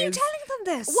classmate of Why theirs. are you telling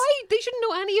them this? Why? They shouldn't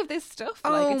know any of this stuff.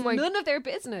 It's my- none of their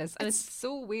business. And it's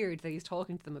so weird that he's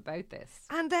talking to them about this.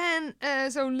 And then,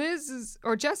 so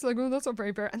Jess is like, "Oh, that's not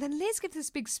very fair." And then Liz gives this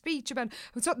big speech about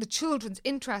it's not in the children's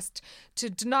interest to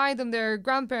deny them their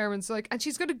grandparents, and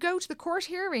she's going to go to the court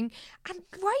hearing and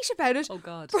write about it. Oh,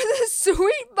 God. For the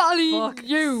Sweet Valley Fuck's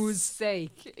News.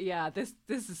 sake. Yeah, this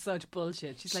is such bullshit.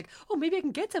 She's like, "Oh, maybe I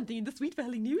can get something in the Sweet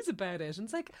Valley News about it." And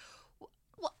it's like,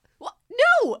 what?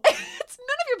 No! It's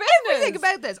none of your business. Everything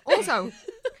about this. Also,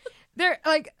 they're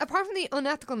like, apart from the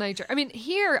unethical nature, I mean,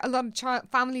 here a lot of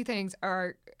family things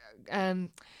are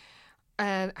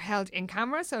held in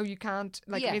camera, so you can't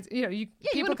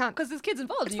people can't, because there's kids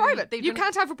involved. it's private. You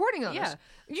can't have reporting on Yeah. it.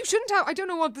 You shouldn't have. I don't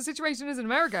know what the situation is in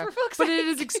America, For fuck's but it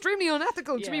sake. is extremely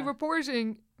unethical to be Yeah.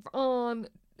 reporting on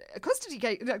a custody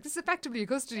case. Like, this is effectively a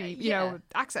custody,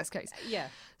 access case. Yeah.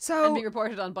 So And being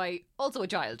reported on by also a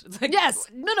child. It's like, Yes.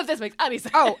 none of this makes any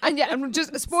sense. Oh, and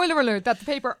just a spoiler alert that the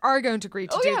paper are going to agree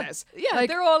to do this. Yeah, Like,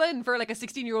 they're all in for like a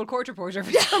 16-year-old court reporter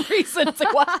for some reason. It's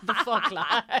like, what the fuck,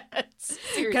 lads?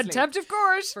 Seriously. contempt of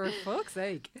court. For fuck's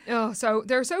sake. Oh, so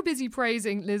they're so busy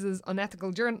praising Liz's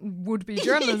unethical would-be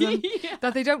journalism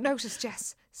that they don't notice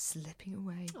Jess slipping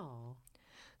away. Oh.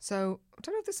 So I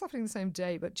don't know if this is happening the same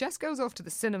day, but Jess goes off to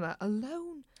the cinema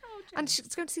alone. And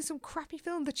she's going to see some crappy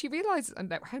film that she realises. And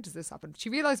now, how does this happen? She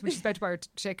realised when she's about to buy her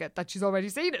ticket that she's already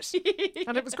seen it,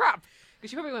 and it was crap.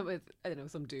 She probably went with, I don't know,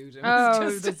 some dude. And Oh,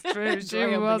 was just that's true. She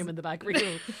dry-humping was. him in the back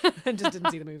reel and just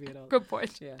didn't see the movie at all. Good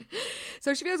point. Yeah.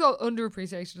 So she feels all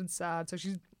underappreciated and sad. So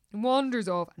she wanders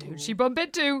off. And who does she bump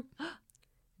into?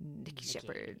 Nicky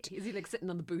Shepherd. Is he like sitting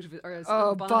on the boot of his,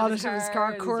 or bonnet of his car?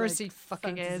 Of and course he's, he like,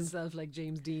 fucking fancies is. himself like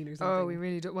James Dean or something. Oh, we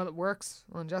really do. Well, it works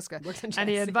on Jessica. Works on And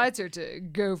he Jess, invites her to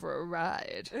go for a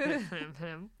ride.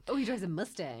 Oh, he drives a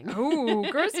Mustang. Oh,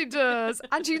 of course he does.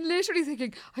 And she's literally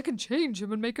thinking, I can change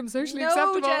him and make him socially No,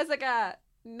 acceptable. Jessica.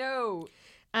 No.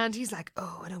 And he's like,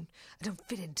 oh, I don't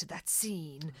fit into that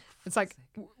scene. It's like,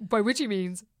 by which he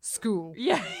means school.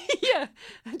 Yeah, yeah.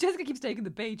 And Jessica keeps taking the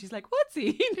bait. She's like, what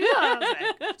scene? Yeah,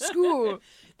 like, school.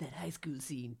 That high school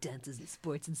scene, dances and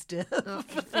sports and stuff.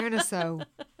 In fairness, though,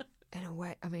 in a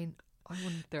way, I mean, I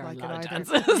wouldn't There are like a lot it of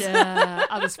either. dances. Yeah,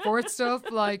 and the sports stuff,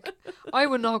 like, I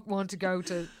would not want to go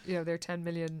to, their 10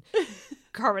 million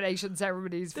coronation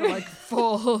ceremonies for like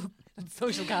full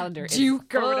Social calendar. is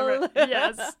Duke or full. whatever.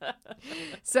 Yes.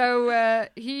 So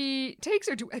he takes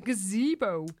her to a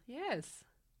gazebo Yes.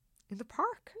 in the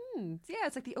park. Yeah,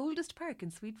 it's like the oldest park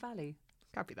in Sweet Valley.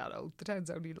 Can't be that old. The town's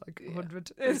only like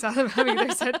 100. Instead of having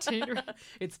their centenary.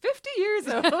 It's 50 years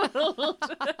old.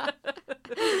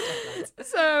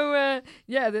 So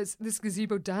this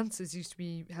gazebo dances used to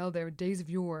be held there in days of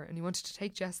yore, and he wanted to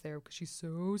take Jess there because she's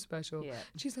so special. Yeah.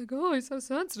 And she's like, oh, he's so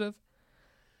sensitive.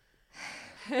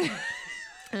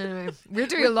 Anyway, we're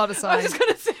doing a lot of I was sighs. just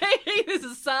going to say, this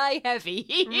is sigh heavy.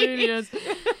 It really is.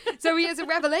 So he has a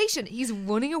revelation. He's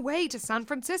running away to San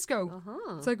Francisco.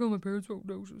 It's like, oh, my parents won't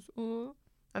notice. Oh.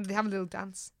 And they have a little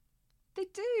dance. They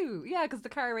do. Yeah, because the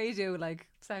car radio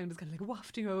sound is kind of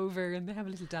wafting over and they have a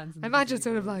little dance. I imagine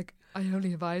sort of like, I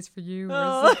only have eyes for you.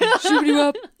 Oh. Or something. Shoot you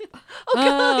up. Oh,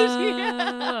 God.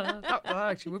 Yeah. That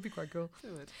actually would be quite cool.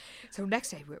 So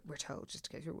next day we're told, just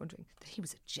in case you're wondering, that he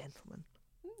was a gentleman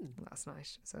last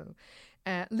night. So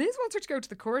Liz wants her to go to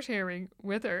the court hearing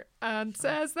with her and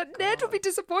says that Ned will be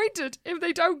disappointed if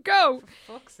they don't go.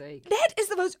 For fuck's sake. Ned is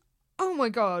the most... Oh my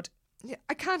God. Yeah,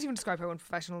 I can't even describe how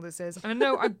unprofessional this is. I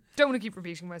know I don't want to keep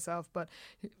repeating myself, but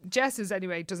Jess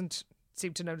doesn't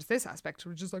seem to notice this aspect.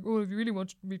 We're just like, oh, if you really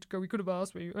wanted me to go, he could have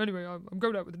asked me. Anyway, I'm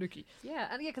going out with Nikki. Yeah,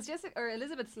 and because Jessica or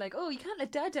Elizabeth's like, oh, you can't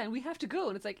let Dad down. We have to go,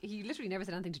 and it's like he literally never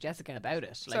said anything to Jessica about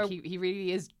it. Like So- he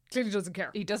really is. Clearly doesn't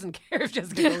care. He doesn't care if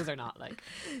Jessica goes or not. Like,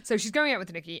 So she's going out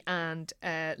with Nikki, and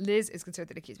Liz is concerned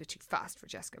that Nikki is a bit too fast for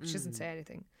Jessica, but she doesn't say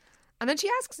anything. And then she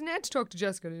asks Ned to talk to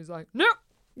Jessica, and he's like, no.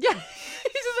 yeah,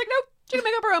 he's just like, no, she can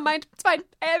make up her own mind. It's fine.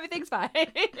 Everything's fine.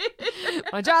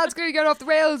 My child's going to get off the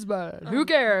rails, but who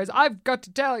cares? I've got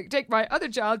to take my other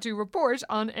child to report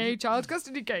on a child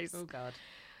custody case. Oh God.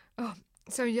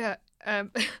 So yeah,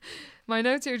 my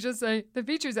notes here just say the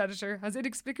features editor has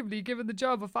inexplicably given the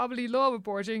job of family law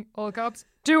reporting, all caps,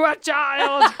 to a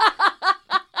child.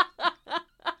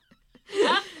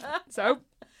 So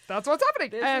that's what's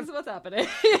happening. This is what's happening.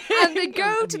 And they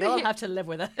go to we the all have to live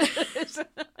with it.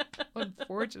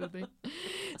 unfortunately.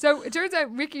 So it turns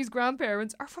out Ricky's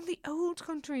grandparents are from the old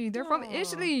country. They're from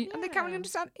Italy, and they can't really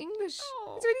understand English.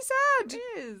 It's really sad.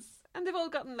 It is. And they've all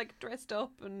gotten dressed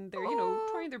up and they're,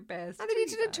 trying their best. And they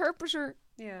need an interpreter.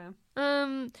 Yeah.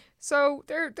 So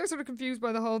they're sort of confused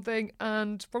by the whole thing,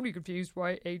 and probably confused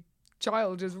why a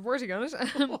child is reporting on it.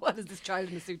 What is this child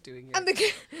in a suit doing here? And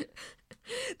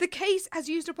the case has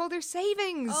used up all their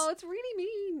savings. Oh, it's really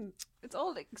mean. It's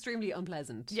all extremely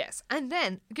unpleasant. Yes, and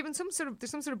then given there's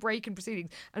some sort of break in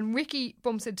proceedings, and Ricky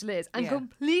bumps into Liz and Yeah.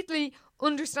 completely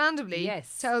understandably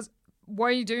tells, "Why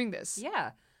are you doing this?"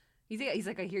 Yeah. He's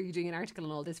like, I hear you doing an article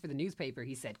and all this for the newspaper,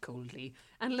 he said coldly.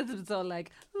 And Elizabeth's all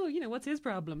like, oh, what's his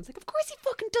problem? It's like, of course he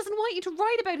fucking doesn't want you to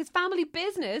write about his family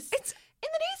business. It's in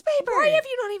the newspaper. Why have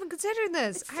you not even considered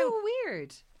this? It's so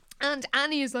weird. And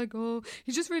Annie is like, oh,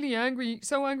 he's just really angry,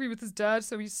 so angry with his dad,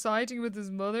 so he's siding with his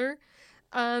mother.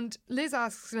 And Liz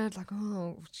asks Ned, like,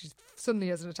 oh, she suddenly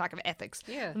has an attack of ethics.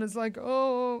 Yeah. And it's like,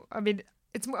 oh, I mean,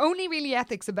 it's only really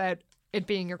ethics about it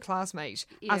being your classmate,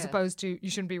 as Yeah. opposed to you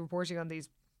shouldn't be reporting on these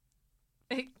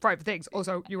private things.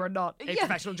 Also, you are not a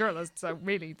professional journalist, so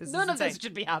really, this None is of insane. this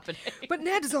should be happening. But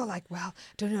Ned is all like, well,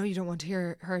 don't know, you don't want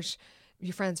to hurt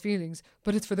your friend's feelings,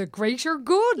 but it's for the greater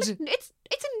good. It's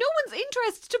in no one's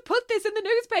interest to put this in the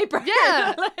newspaper.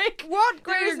 Yeah. What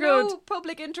greater there's no good?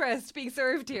 public interest being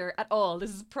served here at all.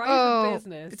 This is private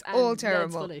business. It's and all Ned's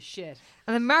terrible. full of shit.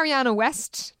 And then Mariana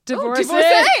West, divorcee.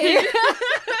 divorcee.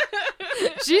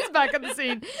 She's back on the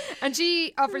scene, and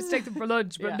she offers to take them for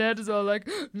lunch, but Yeah. Ned is all like,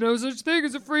 no such thing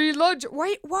as a free lunch.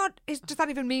 Wait, does that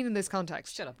even mean in this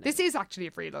context? Shut up, Ned. This is actually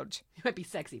a free lunch. He might be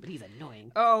sexy, but he's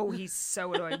annoying. Oh, he's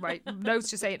so annoying. Right, notes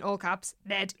to say in all caps,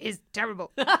 Ned is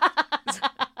terrible.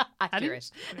 Accurate.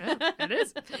 Yeah, it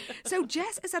is. So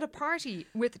Jess is at a party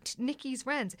with Nikki's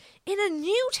friends in a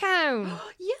new town.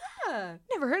 Yeah.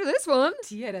 Never heard of this one.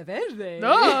 Tierra Verde.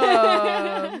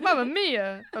 Oh, Mamma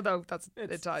Mia. Although that's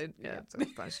Italian. Yeah, so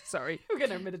Spanish. Sorry. We're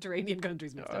getting our Mediterranean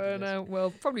countries mixed up. I know.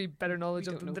 Well, probably better knowledge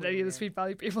We of don't them know than where any of we the are. Sweet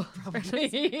Valley people.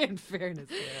 In fairness,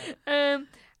 yeah.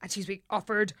 And she's being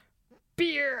offered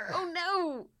beer.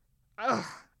 Oh no.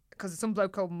 Because some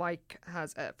bloke called Mike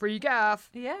has a free gaff.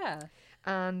 Yeah.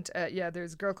 And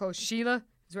there's a girl called Sheila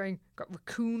got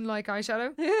raccoon-like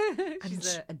eyeshadow.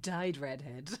 She's a dyed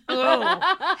redhead.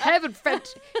 Oh, heaven, Fred.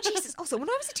 Jesus. Also, when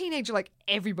I was a teenager, like,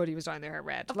 everybody was dyeing their hair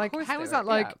red. Like, course how they was were, that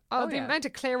like? yeah. Oh, Oh, the yeah. amount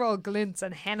of Clairol glints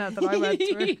and henna that I went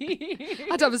through. I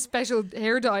had to have a special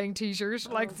hair dyeing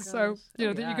t-shirt, like, so, you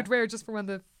know, that you could wear just for when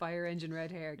the... Fire engine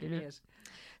red hair, give me it.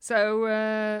 So,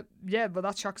 yeah, but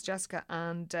that shocks Jessica.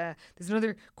 And there's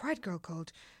another quiet girl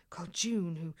called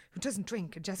June who doesn't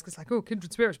drink. And Jessica's like, oh,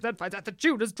 kindred spirits. But then finds out that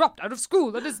June has dropped out of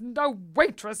school and is no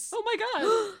waitress. Oh my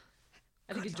God.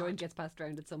 I think a joint gets passed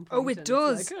around at some point. Oh, it and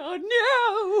does. It's like,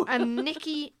 oh, no. And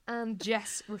Nikki and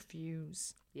Jess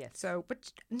refuse. Yes. So,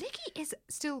 but Nikki is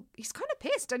still, he's kind of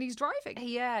pissed and he's driving.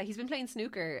 Yeah, he's been playing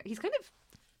snooker. He's kind of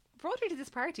brought her to this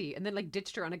party and then like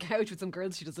ditched her on a couch with some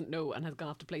girls she doesn't know and has gone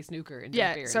off to play snooker and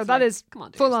drink beer. So It's that like, is come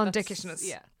on, dude, full on that's- dickishness.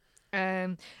 Yeah.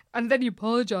 And then he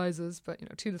apologises, but, you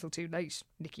know, too little too late,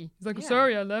 Nikki. He's like, I'm Yeah.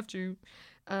 sorry I left you.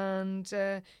 And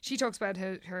she talks about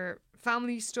her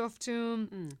family stuff to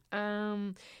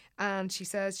him. And she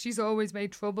says she's always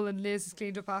made trouble and Liz has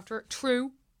cleaned up after her.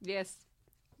 True. Yes.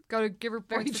 Got to give her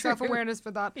Very points for true. self-awareness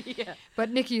for that. Yeah.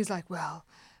 But Nikki is like, well,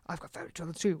 I've got family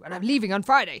trouble too, and I'm leaving on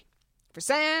Friday for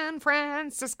San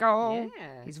Francisco.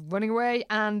 Yeah. He's running away,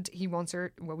 and he wants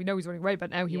her. Well, we know he's running away, but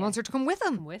now he wants her to come with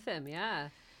him. I'm with him, yeah.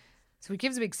 So he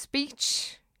gives a big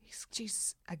speech.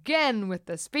 Jeez, again with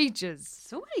the speeches.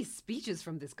 So many speeches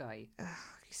from this guy.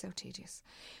 He's so tedious.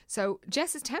 So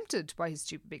Jess is tempted by his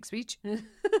stupid big speech.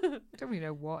 Don't really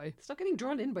know why. Stop getting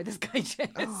drawn in by this guy, Jess.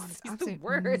 Oh, it's He's the absolute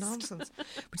worst. nonsense. But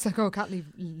she's like, oh, I can't leave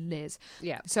Liz.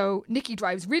 Yeah. So Nikki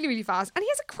drives really, really fast, and he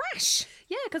has a crash.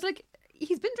 Yeah, because like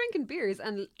he's been drinking beers,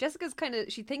 and Jessica's kind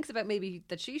of she thinks about maybe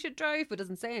that she should drive, but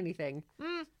doesn't say anything.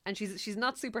 And she's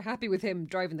not super happy with him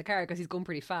driving the car because he's going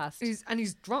pretty fast. He's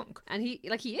drunk. And he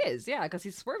is, yeah, because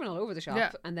he's swerving all over the shop,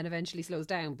 Yeah. and then eventually slows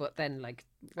down. But then like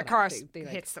A whatever, car they, like,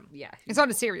 hits them. Yeah, It's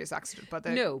not a serious accident, but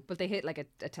they no, but they hit like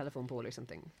a telephone pole or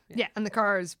something. yeah, and the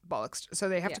car is bollocksed. So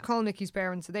they have to Yeah. call Nikki's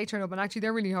parents. So they turn up, and actually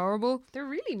they're really horrible. They're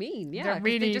really mean, yeah. They're 'cause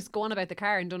really- they just go on about the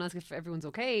car and don't ask if everyone's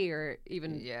okay or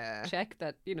even Yeah. check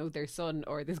that, you know, their son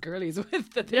or this girl he's with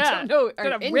that they Yeah. don't know Got are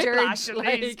a injured. whiplash at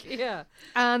Like, least. yeah.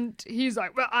 And he's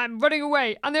like, well, I'm running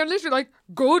away. And they're literally like,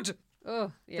 good.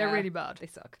 Oh, yeah. They're really bad. They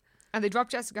suck. And they drop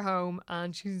Jessica home,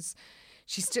 and she's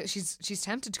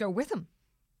tempted to go with him.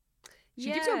 She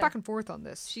keeps going Yeah. back and forth on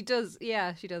this. She does,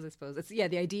 I suppose. It's the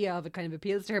idea of it kind of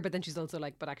appeals to her, but then she's also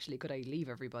like, but actually, could I leave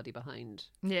everybody behind?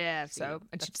 Yeah, so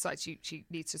and she decides she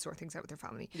needs to sort things out with her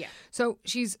family. Yeah. So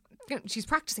she's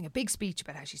practicing a big speech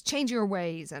about how she's changing her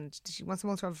ways and she wants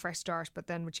them all to have a fresh start. But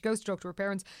then when she goes to talk to her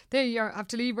parents, they have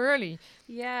to leave early.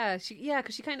 Yeah,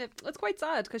 because she kind of, it's quite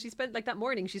sad because she spent like that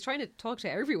morning, she's trying to talk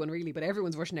to everyone really, but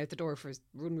everyone's rushing out the door for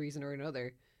one reason or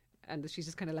another. And she's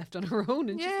just kind of left on her own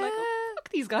and she's like, oh, fuck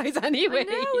these guys anyway. I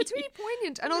know, it's really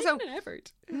poignant. And also, Making an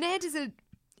effort. Ned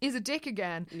is a dick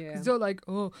again. Yeah. He's all like,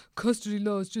 oh, custody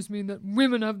laws just mean that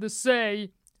women have the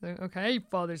say. Like, okay,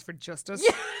 fathers for justice.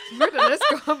 Where did this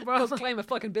come I'll from? climb a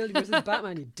fucking building versus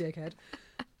Batman, you dickhead.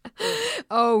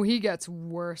 Oh, he gets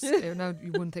worse. Now,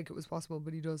 you wouldn't think it was possible,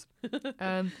 but he does.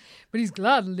 But he's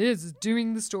glad Liz is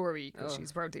doing the story because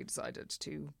she's proudly decided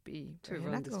to be To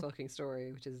run this fucking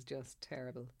story, which is just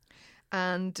terrible.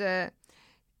 And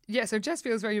yeah, so Jess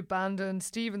feels very abandoned.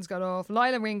 Stephen's got off.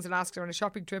 Lila rings and asks her on a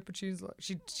shopping trip, but she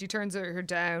turns her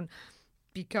down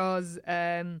because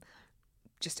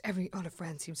just all her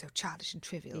friends seem so childish and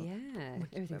trivial. Yeah,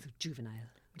 everything's so juvenile.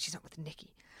 When she's not with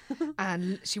Nikki.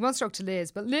 And she wants to talk to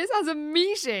Liz, but Liz has a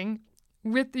meeting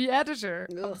with the editor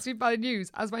of Sweet Valley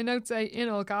News. As my notes say, in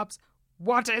all caps,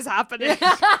 what is happening?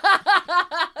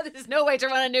 There's no way to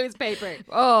run a newspaper.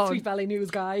 Oh, Sweet Valley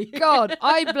News guy. God,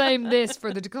 I blame this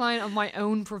for the decline of my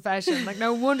own profession. Like,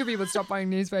 no wonder people stop buying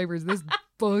newspapers. This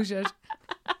bullshit.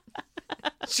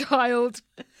 Child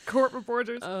court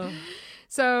reporters. Oh.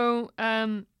 So,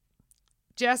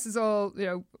 Jess is all,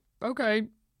 okay,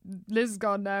 Liz is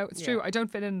gone now. It's true, I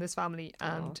don't fit in this family.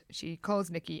 And she calls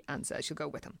Nikki and says she'll go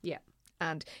with him. Yeah.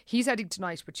 And he's heading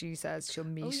tonight, but she says she'll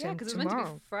meet him because it was meant to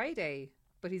tomorrow. be Friday,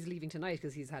 but he's leaving tonight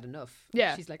because he's had enough.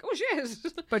 Yeah. She's like, oh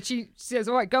shit. But she says,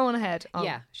 all right, go on ahead.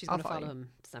 She's I'll going to follow you. him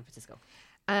to San Francisco.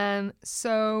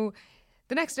 So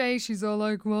the next day she's all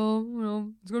like,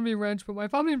 well, it's going to be a wrench, but my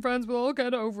family and friends will all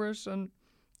get over it. And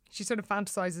she sort of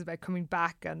fantasizes about coming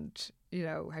back and,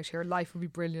 how her life will be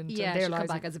brilliant. Yeah, and their she'll come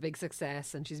lives back as a big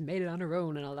success and she's made it on her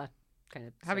own and all that kind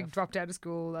of having stuff. dropped out of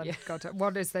school and Yeah. got to,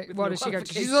 what is no she got to? She's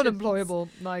qualifications. unemployable.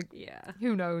 Like, Yeah.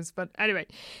 who knows? But anyway,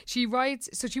 she writes,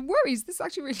 so she worries, this is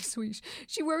actually really sweet.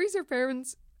 She worries her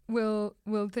parents will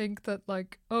think that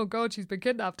like, oh God, she's been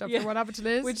kidnapped after what happened to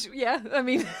Liz. Which, I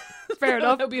mean, fair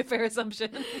enough. That would be a fair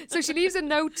assumption. So she leaves a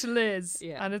note to Liz,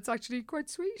 and it's actually quite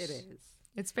sweet. It is.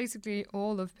 It's basically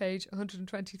all of page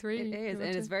 123. It is,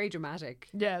 and it's very dramatic.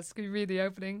 Yes, can you read the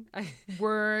opening?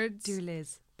 Words. Dear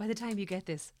Liz, by the time you get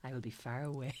this, I will be far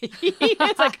away.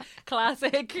 It's like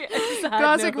classic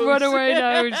note. Runaway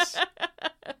note.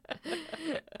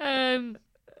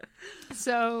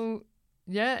 So,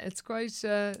 yeah, it's quite...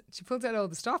 she pulls out all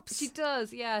the stops. She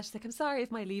does, yeah. She's like, I'm sorry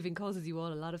if my leaving causes you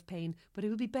all a lot of pain, but it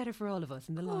will be better for all of us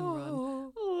in the long run.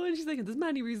 Oh, and she's like, there's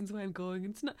many reasons why I'm going.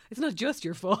 It's not just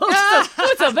your fault.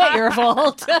 It's a bit your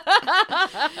fault.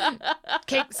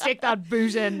 Stick that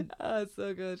boot in. Oh, it's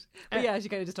so good. But yeah, she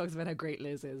kind of just talks about how great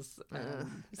Liz is.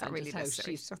 It's not really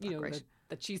necessary. She's, great.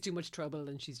 that she's too much trouble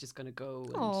and she's just going to go.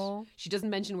 And she doesn't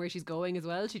mention where she's going as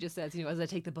well. She just says, as I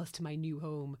take the bus to my new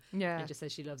home. Yeah. And just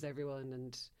says she loves everyone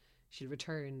and she'll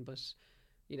return, but...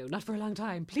 not for a long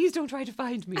time. Please don't try to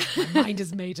find me. My mind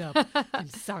is made up. I'm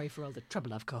sorry for all the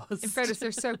trouble I've caused. In fairness,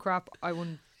 they're so crap, I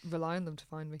wouldn't rely on them to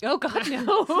find me. Oh, God,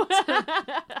 no.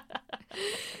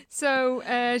 So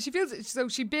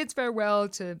she bids farewell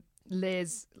to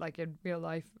Liz, like in real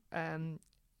life,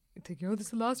 thinking, this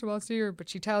is the last while I'll see her. But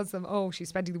she tells them, she's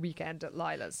spending the weekend at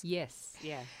Lila's. Yes,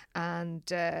 yeah. And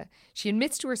she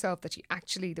admits to herself that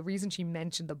the reason she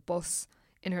mentioned the bus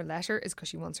in her letter is because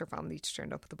she wants her family to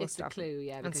turn up at the bus stop. It's a clue,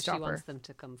 yeah, because she wants them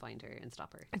to come find her and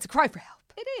stop her. It's a cry for help.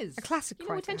 It is. A classic cry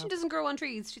for help. Attention doesn't grow on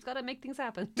trees. She's got to make things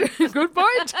happen. Good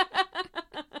point.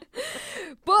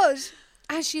 But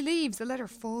as she leaves, the letter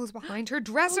falls behind her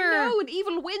dresser. Oh no, an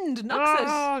evil wind knocks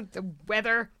it. The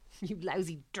weather. You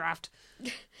lousy draft.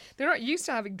 They're not used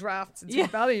to having drafts in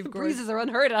Sweet Valley, of course. Breezes are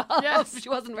unheard of. Yes. She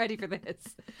wasn't ready for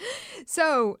this.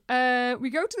 So we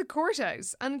go to the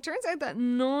courthouse, and it turns out that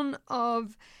none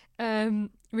of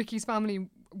Ricky's family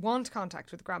want contact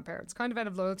with the grandparents, kind of out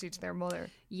of loyalty to their mother.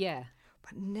 Yeah.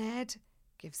 But Ned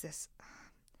gives this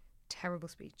terrible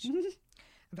speech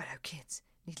about how kids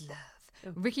need love.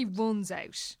 Oh. Ricky runs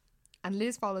out. And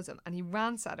Liz follows him and he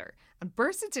rants at her and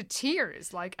bursts into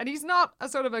tears. And he's not a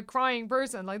sort of a crying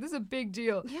person. This is a big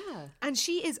deal. Yeah. And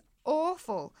she is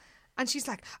awful. And she's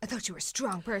like, I thought you were a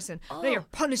strong person. Now you're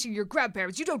punishing your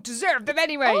grandparents. You don't deserve them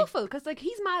anyway. Awful, because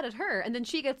he's mad at her and then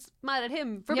she gets mad at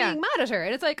him for being mad at her.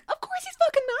 And it's like, of course he's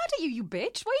fucking mad at you, you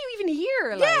bitch. Why are you even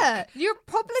here? Yeah, you're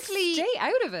publicly... Stay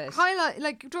out of it.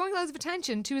 Drawing loads of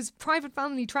attention to his private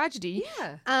family tragedy.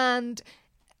 Yeah. And,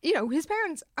 his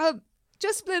parents...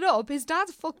 just split up. His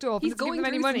dad's fucked up. He's going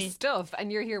through money. some stuff,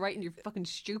 and you're here writing your fucking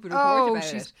stupid report about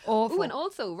she's it. Awful. Ooh, and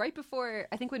also, right before,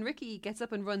 I think when Ricky gets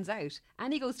up and runs out,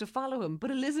 Annie goes to follow him, but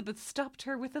Elizabeth stopped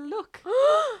her with a look.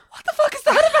 What the fuck is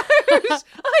that about?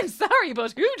 I'm sorry,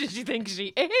 but who does she think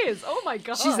she is? Oh my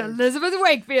God. She's Elizabeth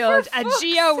Wakefield, and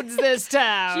she owns this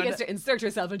town. She gets to insert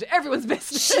herself into everyone's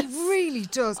business. She really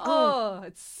does. Oh,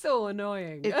 it's so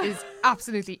annoying. It is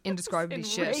absolutely indescribably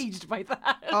shit. Enraged by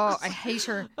that. Oh, I hate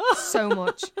her so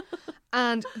much.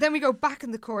 And then we go back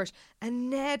in the court, and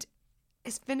Ned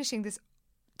is finishing this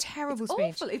terrible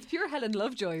speech. Awful. It's pure Helen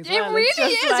Lovejoy as it well.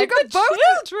 really is. You've got both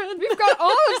children. We've got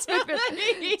all of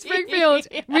Springfield.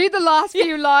 Read the last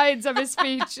few lines of his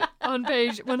speech on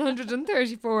page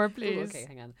 134, please. Ooh, okay,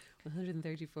 hang on.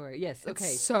 134. Yes,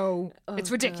 okay. It's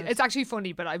ridiculous. God. It's actually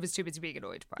funny, but I was too busy being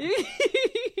annoyed by it.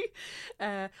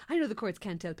 I know the courts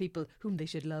can't tell people whom they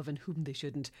should love and whom they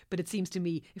shouldn't, but it seems to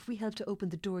me if we help to open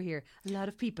the door here, a lot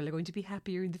of people are going to be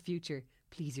happier in the future.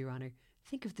 Please, Your Honour,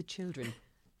 think of the children.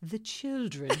 The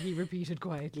children, he repeated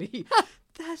quietly.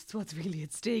 That's what's really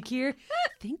at stake here.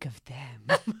 Think of them.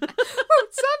 Won't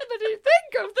somebody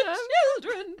think of them?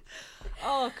 Children.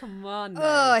 Oh, come on, Ned.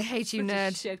 Oh, I hate you, Such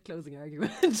Ned. a shit closing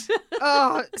argument.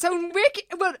 So Ricky...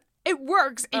 Well, it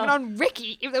works even on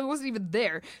Ricky, even though it wasn't even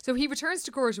there. So he returns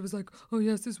to court and was like, oh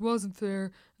yes, this wasn't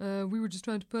fair. We were just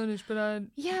trying to punish, but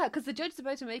yeah, because the judge is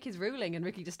about to make his ruling and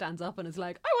Ricky just stands up and is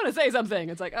like, I want to say something.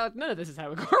 It's like, none of this is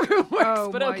how a courtroom works,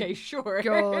 but okay, sure.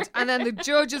 God. And then the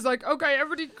judge is like, okay,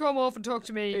 everybody come off and talk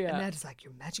to me. Yeah. And Ned is like,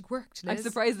 your magic worked, Liz. I'm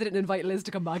surprised they didn't invite Liz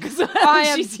to come back as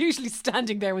well. She's usually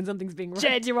standing there when something's being read.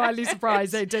 Genuinely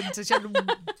surprised they didn't. She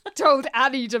told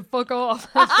Annie to fuck off.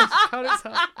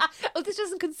 Oh, this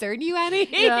doesn't concern you, Annie?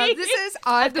 Yeah, this is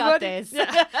I'm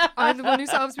the one who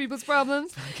solves people's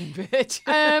problems. Fucking bitch.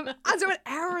 And so an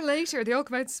hour later, they all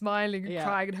come out smiling and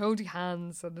crying and holding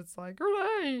hands, and it's like,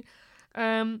 hooray!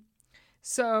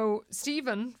 So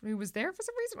Stephen, who was there for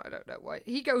some reason, I don't know why,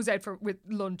 he goes out with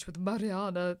lunch with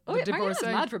Mariana. Mariana's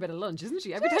mad for a bit of lunch, isn't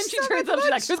she? Every time she turns up, she's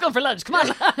like, "Who's going for lunch? Come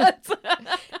on, lads!"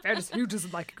 Fairness, who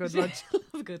doesn't like a good lunch?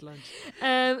 a good lunch.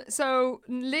 So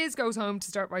Liz goes home to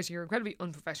start writing her incredibly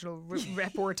unprofessional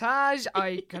reportage.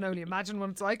 I can only imagine what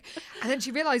it's like. And then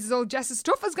she realises all Jess's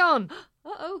stuff is gone.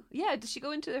 Uh-oh. Yeah, does she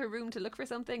go into her room to look for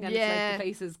something? And it's like the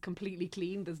place is completely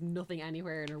clean. There's nothing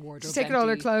anywhere in her wardrobe. She's taking all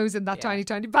her clothes in that tiny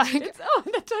bag.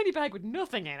 That tiny bag with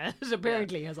nothing in it.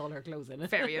 Apparently has all her clothes in it.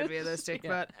 Very unrealistic.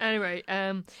 But anyway,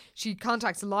 she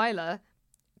contacts Lila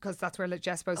because that's where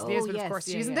Jess supposedly is. But of course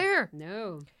she isn't there.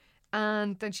 No.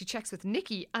 And then she checks with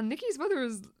Nikki. And Nikki's mother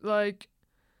is like...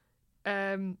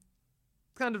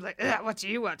 kind of like, what do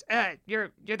you want?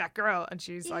 You're that girl. And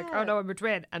she's like, oh no, I'm a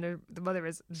twin. And the mother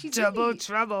is double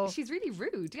trouble. She's really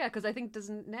rude, because I think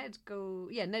doesn't Ned go...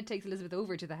 Yeah, Ned takes Elizabeth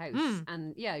over to the house.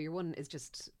 And your one is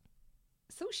just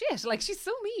so shit. Like, she's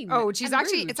so mean. Oh, she's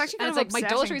actually... rude. It's actually kind kind of of like,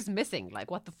 upsetting. my daughter's missing.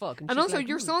 Like, what the fuck? And also,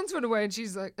 your son's run away. And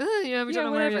she's like, we don't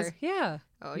know where he is. Yeah.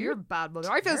 Oh, you're a bad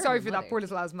mother. I feel sorry for that poor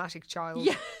little asthmatic child.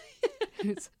 Yeah.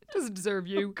 It doesn't deserve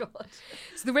you. Oh, God.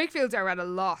 So the Wakefields are at a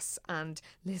loss, and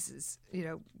Liz is,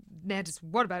 Ned is,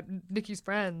 what about Nicky's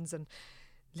friends? And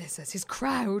Liz says his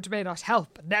crowd may not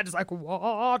help. And Ned is like,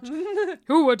 what?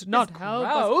 Who would not help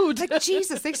us? Like,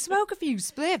 Jesus, they smoke a few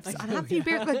spliffs and have a few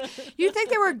beers. Like, you'd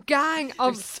think they were a gang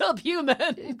of... They're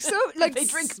subhuman. So, like, they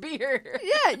drink beer.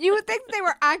 Yeah, you would think they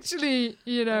were actually,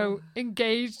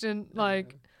 engaged in,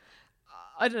 like...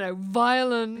 I don't know,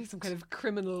 violent... Some kind of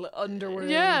criminal underworld.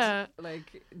 Yeah.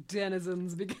 Like,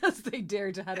 denizens because they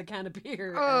dared to have a can of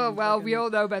beer. Oh, well, we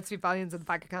all know about Sweet Valiants and the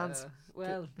bag of cans.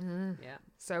 Yeah.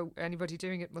 So anybody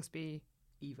doing it must be...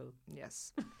 evil.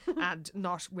 Yes. And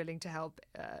not willing to help,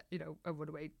 a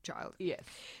runaway child. Yes.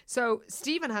 So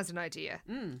Stephen has an idea.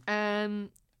 And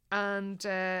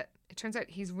it turns out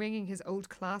he's ringing his old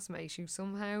classmate who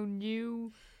somehow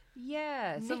knew...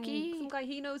 Yeah, Nikki. some guy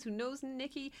he knows who knows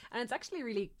Nikki, and it's actually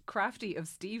really crafty of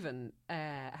Stephen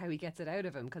how he gets it out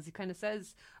of him, because he kind of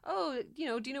says, "Oh, do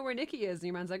you know where Nikki is?" And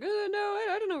your man's like, "Oh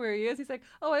no, I don't know where he is." He's like,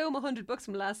 "Oh, I owe him $100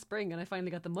 from last spring, and I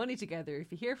finally got the money together. If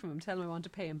you hear from him, tell him I want to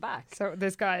pay him back." So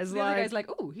this guy is the other guy's like,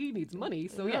 "Oh, he needs money."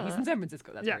 So yeah, he's in San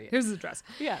Francisco. That's where he is. Here's his address.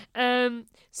 Yeah.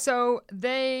 So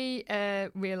they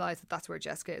realise that that's where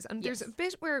Jessica is, and there's a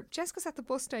bit where Jessica's at the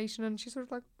bus station, and she's sort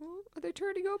of like, "Oh, are they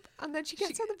turning up?" And then she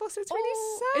gets on the bus. It's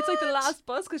really sad. It's like the last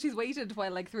bus, because she's waited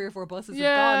while like 3 or 4 buses have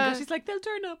gone. Because she's like, they'll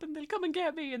turn up and they'll come and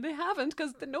get me, and they haven't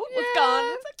because the note was gone.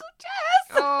 It's like, oh,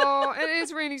 Jess. Oh, it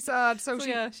is really sad. So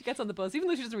she gets on the bus, even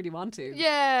though she doesn't really want to.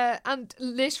 Yeah, and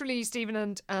literally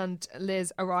Stephen and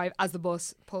Liz arrive as the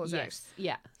bus pulls out.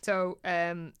 Yeah. So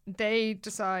they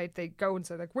decide, they go and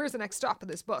say, like, where's the next stop of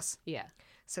this bus? Yeah.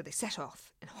 So they set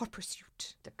off in hot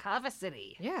pursuit. To Carver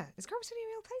City. Yeah. Is Carver City a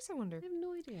real place, I wonder? I have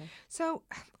no idea. So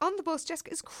on the bus,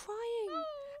 Jessica is crying.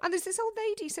 And there's this old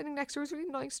lady sitting next to her who's really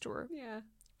nice to her. Yeah.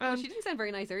 Well, she didn't sound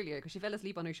very nice earlier because she fell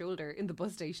asleep on her shoulder in the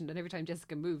bus station, and every time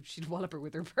Jessica moved, she'd wallop her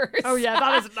with her purse. Oh yeah,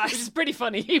 that is nice. Which is pretty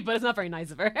funny, but it's not very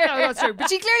nice of her. No, that's true. But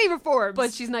she clearly reforms.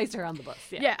 But she's nice to her on the bus.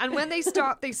 Yeah, and when they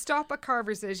stop at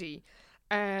Carver City,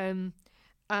 and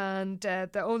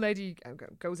the old lady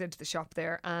goes into the shop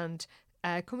there and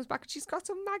comes back and she's got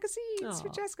some magazines for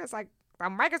Jessica. It's like, the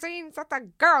magazines that the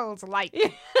girls like,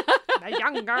 the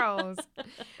young girls.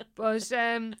 But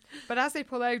as they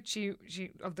pull out, she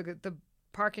of the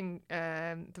parking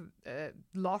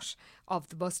lot of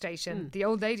the bus station, the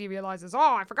old lady realises,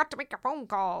 I forgot to make a phone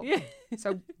call. Yeah.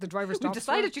 So the driver stops. We've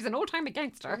decided she's an old-timey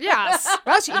gangster. Yes.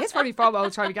 Well, she is probably from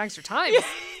old-timey gangster times.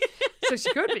 So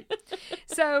she could be.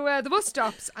 So the bus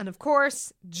stops, and of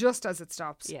course, just as it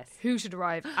stops, who should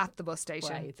arrive at the bus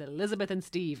station? Why, it's Elizabeth and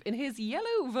Steve in his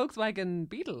yellow Volkswagen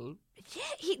Beetle.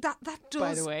 Yeah, that does.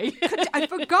 By the way, I'd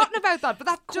forgotten about that, but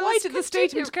that quite does the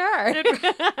statement car.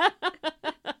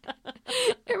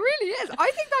 It really is.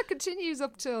 I think that continues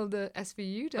up till the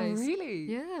SVU days. Oh, really?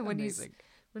 Yeah, when he's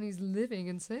living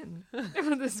in sin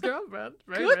with his girlfriend.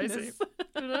 Very Goodness.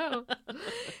 I know.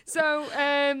 So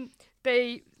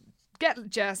they get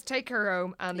Jess, take her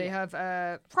home, and they have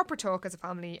a proper talk as a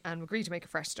family and agree to make a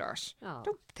fresh start. Oh.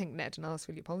 Don't think Ned and Alice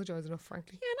really apologise enough,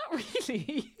 frankly. Yeah, not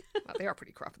really. Well, they are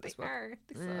pretty crap in this book.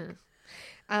 They suck.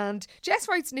 And Jess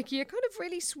writes Nikki a kind of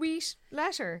really sweet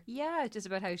letter. Yeah, just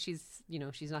about how she's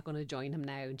not going to join him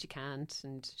now, and she can't,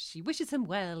 and she wishes him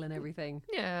well and everything.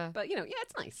 Yeah. But,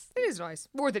 it's nice. It is nice.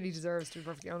 More than he deserves, to be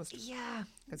perfectly honest. Yeah.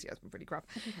 Because he has been pretty crap.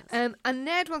 And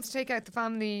Ned wants to take out the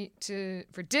family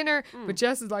for dinner, but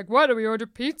Jess is like, why don't we order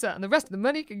pizza? And the rest of the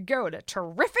money can go in a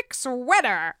terrific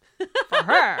sweater for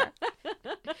her.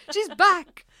 She's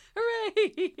back.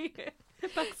 Hooray!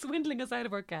 Back swindling us out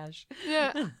of our cash.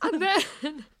 Yeah. And then,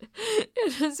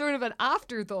 in sort of an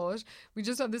afterthought, we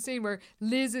just have the scene where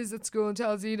Liz is at school and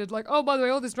tells Enid, like, oh, by the way,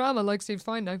 all this drama, like, Steve's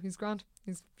fine now. He's grand.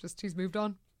 He's moved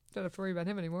on. Don't have to worry about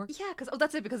him anymore. Yeah, because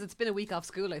that's it, because it's been a week off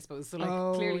school, I suppose. So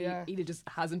clearly Edith just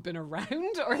hasn't been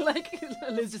around, or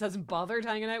Liz just hasn't bothered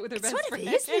hanging out with her best friend.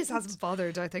 Liz hasn't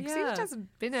bothered, I think. She just hasn't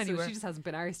been anywhere. So she just hasn't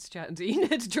been arsed chatting to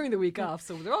Enid during the week off.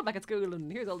 So they're all back at school, and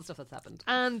here's all the stuff that's happened.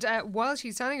 And while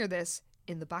she's telling her this,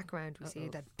 in the background we see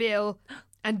that Bill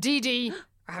and Dee Dee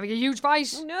are having a huge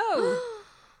fight. Oh no.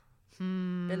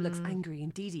 Bill looks angry,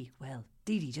 and Dee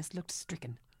Dee just looked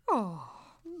stricken.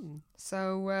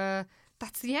 So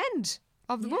that's the end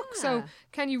of the book. So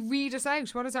can you read us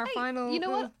out? What is our final... You know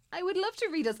what? I would love to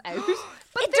read us out.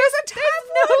 But it doesn't have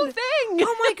no one. thing.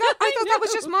 Oh my God. I thought that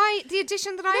was just the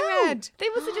edition that I read. They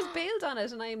must have just bailed on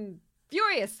it, and I'm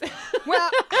furious. Well,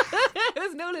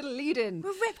 there's no little lead in.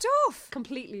 We're ripped off.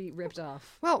 Completely ripped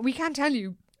off. Well, we can tell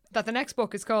you that the next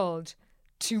book is called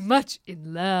Too Much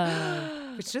in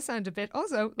Love, which does sound a bit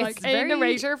also like a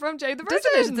narrator from Jane the Virgin.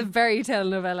 Doesn't it? It's a fairy tale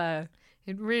novella.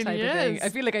 It really type is. Of thing. I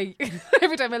feel like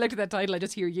every time I look at that title, I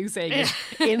just hear you saying it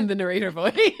in the narrator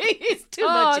voice. Too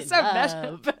much in so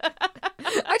love.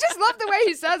 I just love the way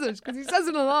he says it, because he says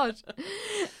it a lot.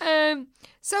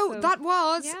 So that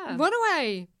was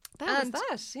Runaway. That was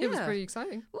that. Yeah. It was pretty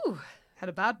exciting. Ooh. Had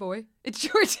a bad boy. It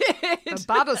sure did. The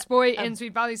baddest boy in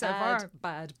Sweet Valley so far.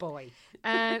 Bad boy.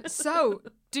 So,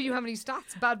 do you have any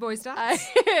stats? Bad boy stats?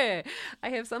 I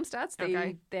have some stats.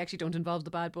 They actually don't involve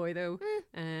the bad boy though.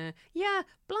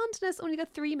 Blondness only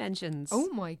got 3 mentions. Oh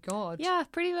my God. Yeah,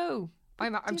 pretty low.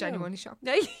 I'm genuinely shocked.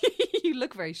 You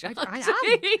look very shocked. I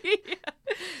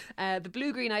am. The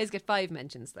blue-green eyes get 5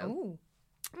 mentions though. Oh.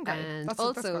 Okay. And that's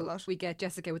also a lot. we get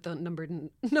Jessica with the number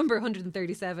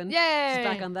 137. Yay! She's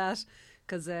back on that.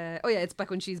 Because, it's back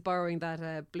when she's borrowing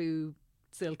that blue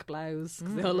silk blouse.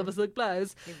 Because they all love a silk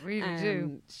blouse. They really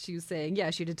do. She was saying,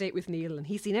 she had a date with Neil and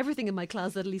he's seen everything in my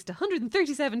closet at least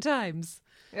 137 times.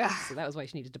 Yeah. So that was why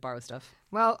she needed to borrow stuff.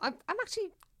 Well, I'm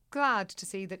actually glad to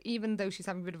see that even though she's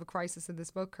having a bit of a crisis in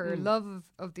this book, her love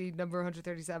of the number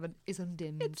 137 is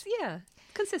undimmed. It's,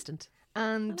 consistent.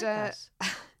 And like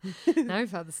now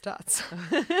we've had the stats.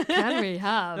 Can we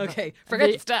have... Okay,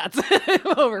 forget the stats.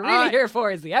 What we're really here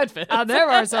for is the outfit. And there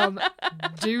are some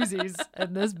doozies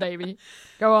in this baby.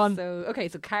 Go on. So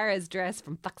Cara's dress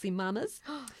from Foxy Mama's.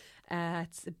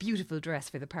 It's a beautiful dress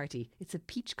for the party. It's a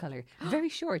peach colour, very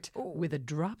short, with a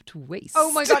dropped waist.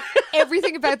 Oh my God,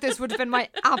 everything about this would have been my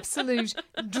absolute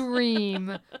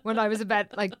dream when I was about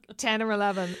 10 or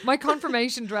 11. My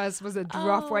confirmation dress was a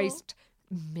drop waist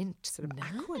mint sort of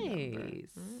aqua number.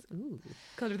 Ooh.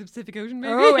 Colour of the Pacific Ocean,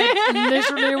 maybe? Oh, it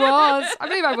literally was. I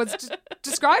believe I once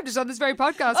described it on this very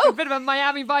podcast. A bit of a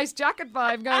Miami Vice jacket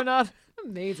vibe going on.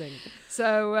 Amazing.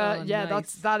 So,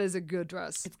 nice. that is a good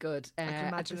dress. It's good. I can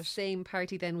imagine at the it. same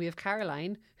party then we have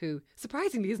Caroline, who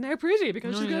surprisingly is now pretty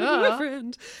because she's got a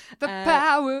boyfriend. The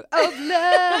power of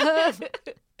love.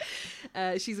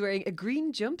 She's wearing a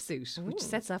green jumpsuit, which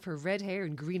sets off her red hair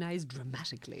and green eyes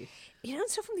dramatically. You know,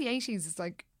 stuff from the 80s, it's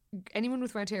like anyone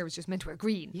with red hair was just meant to wear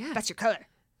green. Yeah. That's your colour.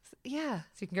 Yeah.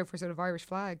 So you can go for sort of Irish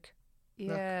flag.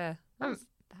 Yeah. Look. What's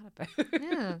that about?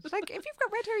 Yeah. Like, if you've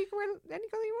got red hair, you can wear any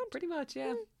colour you want. Pretty much,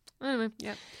 yeah. Anyway.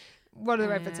 Yeah. What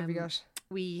other outfits have we got?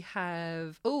 We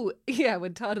have... Oh, yeah,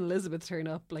 when Todd and Elizabeth turn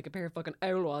up like a pair of fucking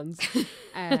owl wands,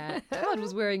 Todd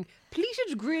was wearing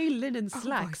pleated grey linen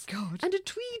slacks and a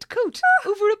tweed coat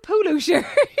over a polo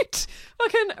shirt.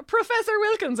 Fucking Professor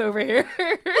Wilkins over here.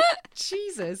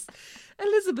 Jesus.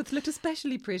 Elizabeth looked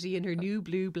especially pretty in her new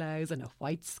blue blouse and a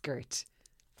white skirt.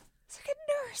 It's like a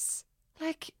nurse.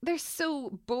 Like, they're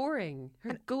so boring.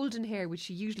 Her golden hair, which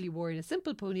she usually wore in a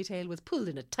simple ponytail, was pulled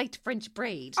in a tight French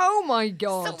braid. Oh my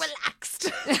God. So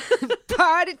relaxed.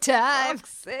 Party time. For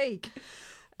fuck's sake.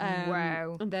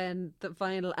 Wow. And then the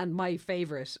final and my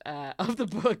favourite of the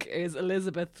book is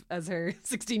Elizabeth as her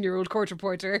 16-year-old court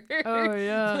reporter. Oh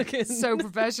yeah. So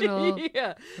professional.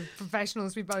 Yeah. Professional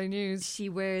Sweet Valley News. She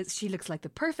looks like the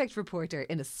perfect reporter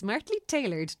in a smartly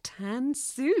tailored tan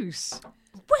suit.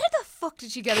 Where the fuck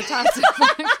did she get a tattoo?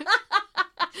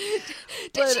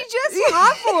 Did she just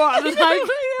have one? Like, I was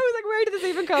like, where did this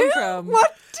even come from?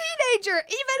 What teenager,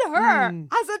 even her,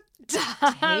 has a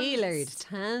tailored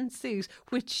tan suit,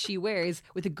 which she wears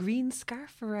with a green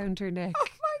scarf around her neck. Oh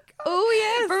my God. Oh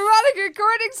yes, Veronica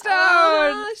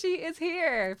Corningstone. She is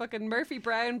here. Fucking Murphy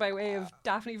Brown by way of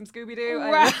Daphne from Scooby-Doo.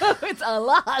 Wow. I know, it's a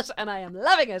lot and I am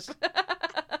loving it.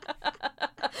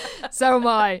 So am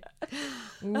I.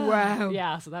 Wow.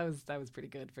 Yeah, so that was pretty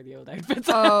good for the old outfits.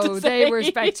 Oh, they were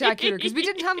spectacular because we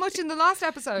didn't have much in the last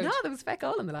episode. No, there was feck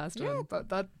all in the last one. But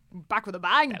that back with a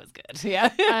bang. That was good.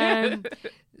 Yeah.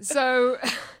 So,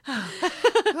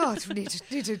 need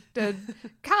to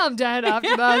calm down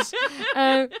after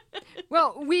that.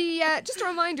 Well, we just a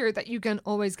reminder that you can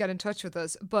always get in touch with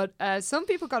us. But some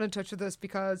people got in touch with us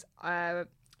because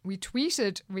we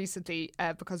tweeted recently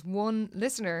because one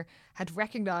listener had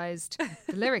recognised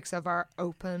the lyrics of our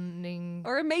opening...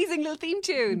 Our amazing little theme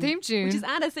tune. Which is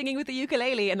Anna singing with the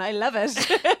ukulele, and I love it.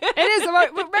 It is.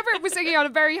 Remember, it was singing on a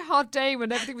very hot day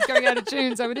when everything was going out of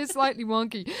tune, so it is slightly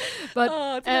wonky.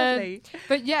 But, it's lovely.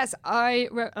 But yes,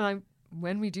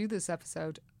 when we do this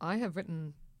episode, I have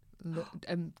written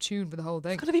a tune for the whole thing.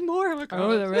 There's going to be more. Oh, my God.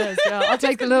 Oh, there is. Yeah, I'll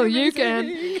take the little uke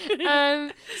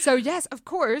in. So yes, of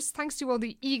course, thanks to all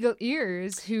the eagle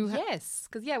ears who... Yes,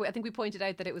 because I think we pointed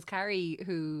out that it was Carrie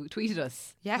who tweeted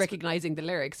us Yes, recognising the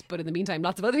lyrics, but in the meantime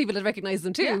lots of other people had recognised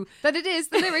them too. Yeah, that it is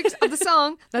the lyrics of the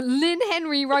song that Lynn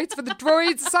Henry writes for the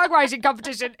Droids songwriting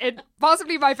competition in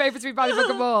possibly my favourite Sweet Valley book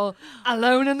of all,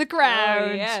 Alone in the Crowd.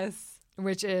 Oh, yes.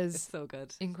 Which is so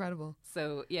good. Incredible.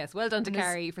 So, yes, well done to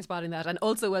Carrie for spotting that. And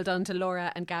also well done to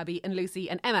Laura and Gabby and Lucy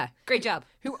and Emma. Great job.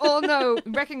 Who all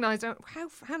recognise how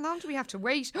long do we have to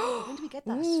wait? When do we get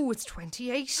that? Oh, it's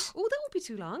 28. Oh, that won't be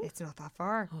too long. It's not that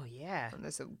far. Oh, yeah. And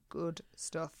there's some good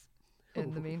stuff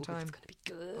in the meantime. It's going to be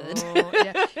good. Oh,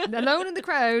 yeah. And Alone in the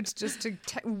Crowd, just to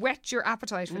whet your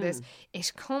appetite for this,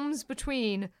 it comes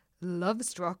between Love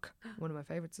Struck, one of my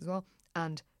favourites as well,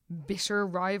 and Bitter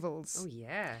Rivals. Oh,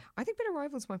 yeah. I think Bitter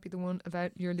Rivals might be the one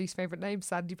about your least favourite name,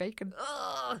 Sandy Bacon.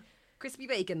 Ugh, crispy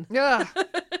bacon. Yeah.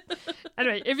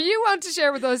 Anyway, if you want to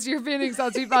share with us your feelings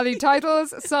on Sweet Valley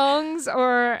titles, songs,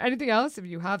 or anything else, if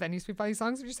you have any Sweet Valley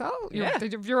songs of yourself,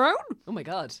 of your own, oh my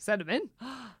God, send them in.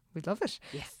 We'd love it.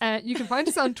 Yes. You can find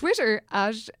us on Twitter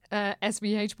at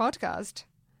SVH Podcast.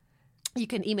 You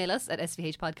can email us at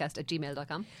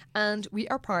svhpodcast@gmail.com. And we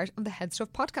are part of the Head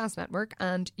Stuff Podcast Network,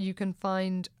 and you can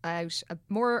find out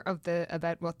more of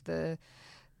about what the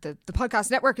podcast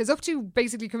network is up to,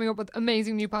 basically coming up with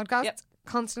amazing new podcasts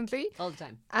constantly. All the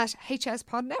time. At HS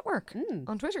Pod Network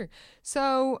on Twitter.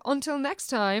 So until next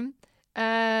time,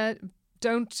 don't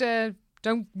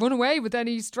run away with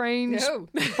any strange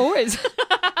boys.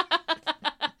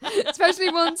 Especially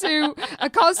ones who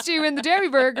accost you in the Dairy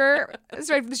Burger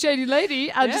straight from the Shady Lady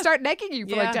and just start necking you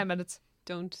for like 10 minutes.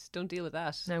 Don't deal with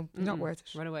that. No, not worth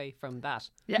it. Run away from that.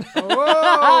 Yeah.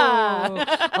 Oh.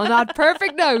 On that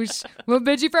perfect note, we'll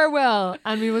bid you farewell,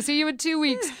 and we will see you in 2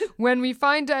 weeks when we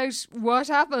find out what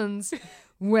happens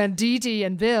when Dee Dee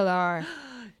and Bill are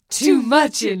too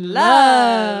much in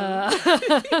love.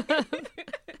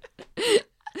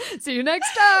 See you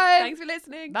next time. Thanks for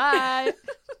listening. Bye.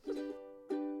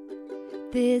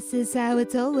 This is how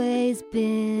it's always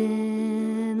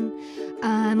been.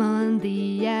 I'm on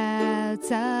the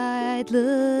outside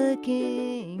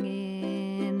looking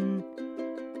in.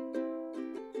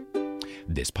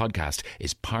 This podcast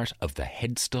is part of the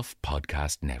Head Stuff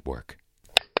Podcast Network.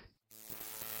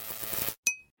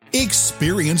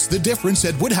 Experience the difference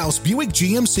at Woodhouse Buick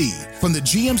GMC. From the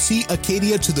GMC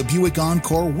Acadia to the Buick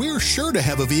Encore, we're sure to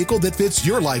have a vehicle that fits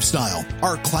your lifestyle.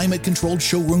 Our climate-controlled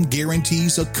showroom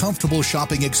guarantees a comfortable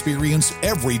shopping experience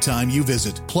every time you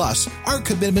visit. Plus, our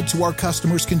commitment to our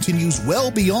customers continues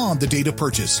well beyond the date of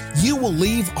purchase. You will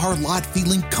leave our lot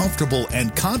feeling comfortable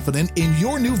and confident in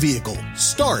your new vehicle.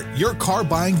 Start your car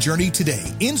buying journey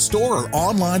today, in store or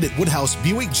online at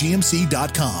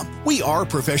WoodhouseBuickGMC.com. We are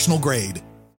professional grade.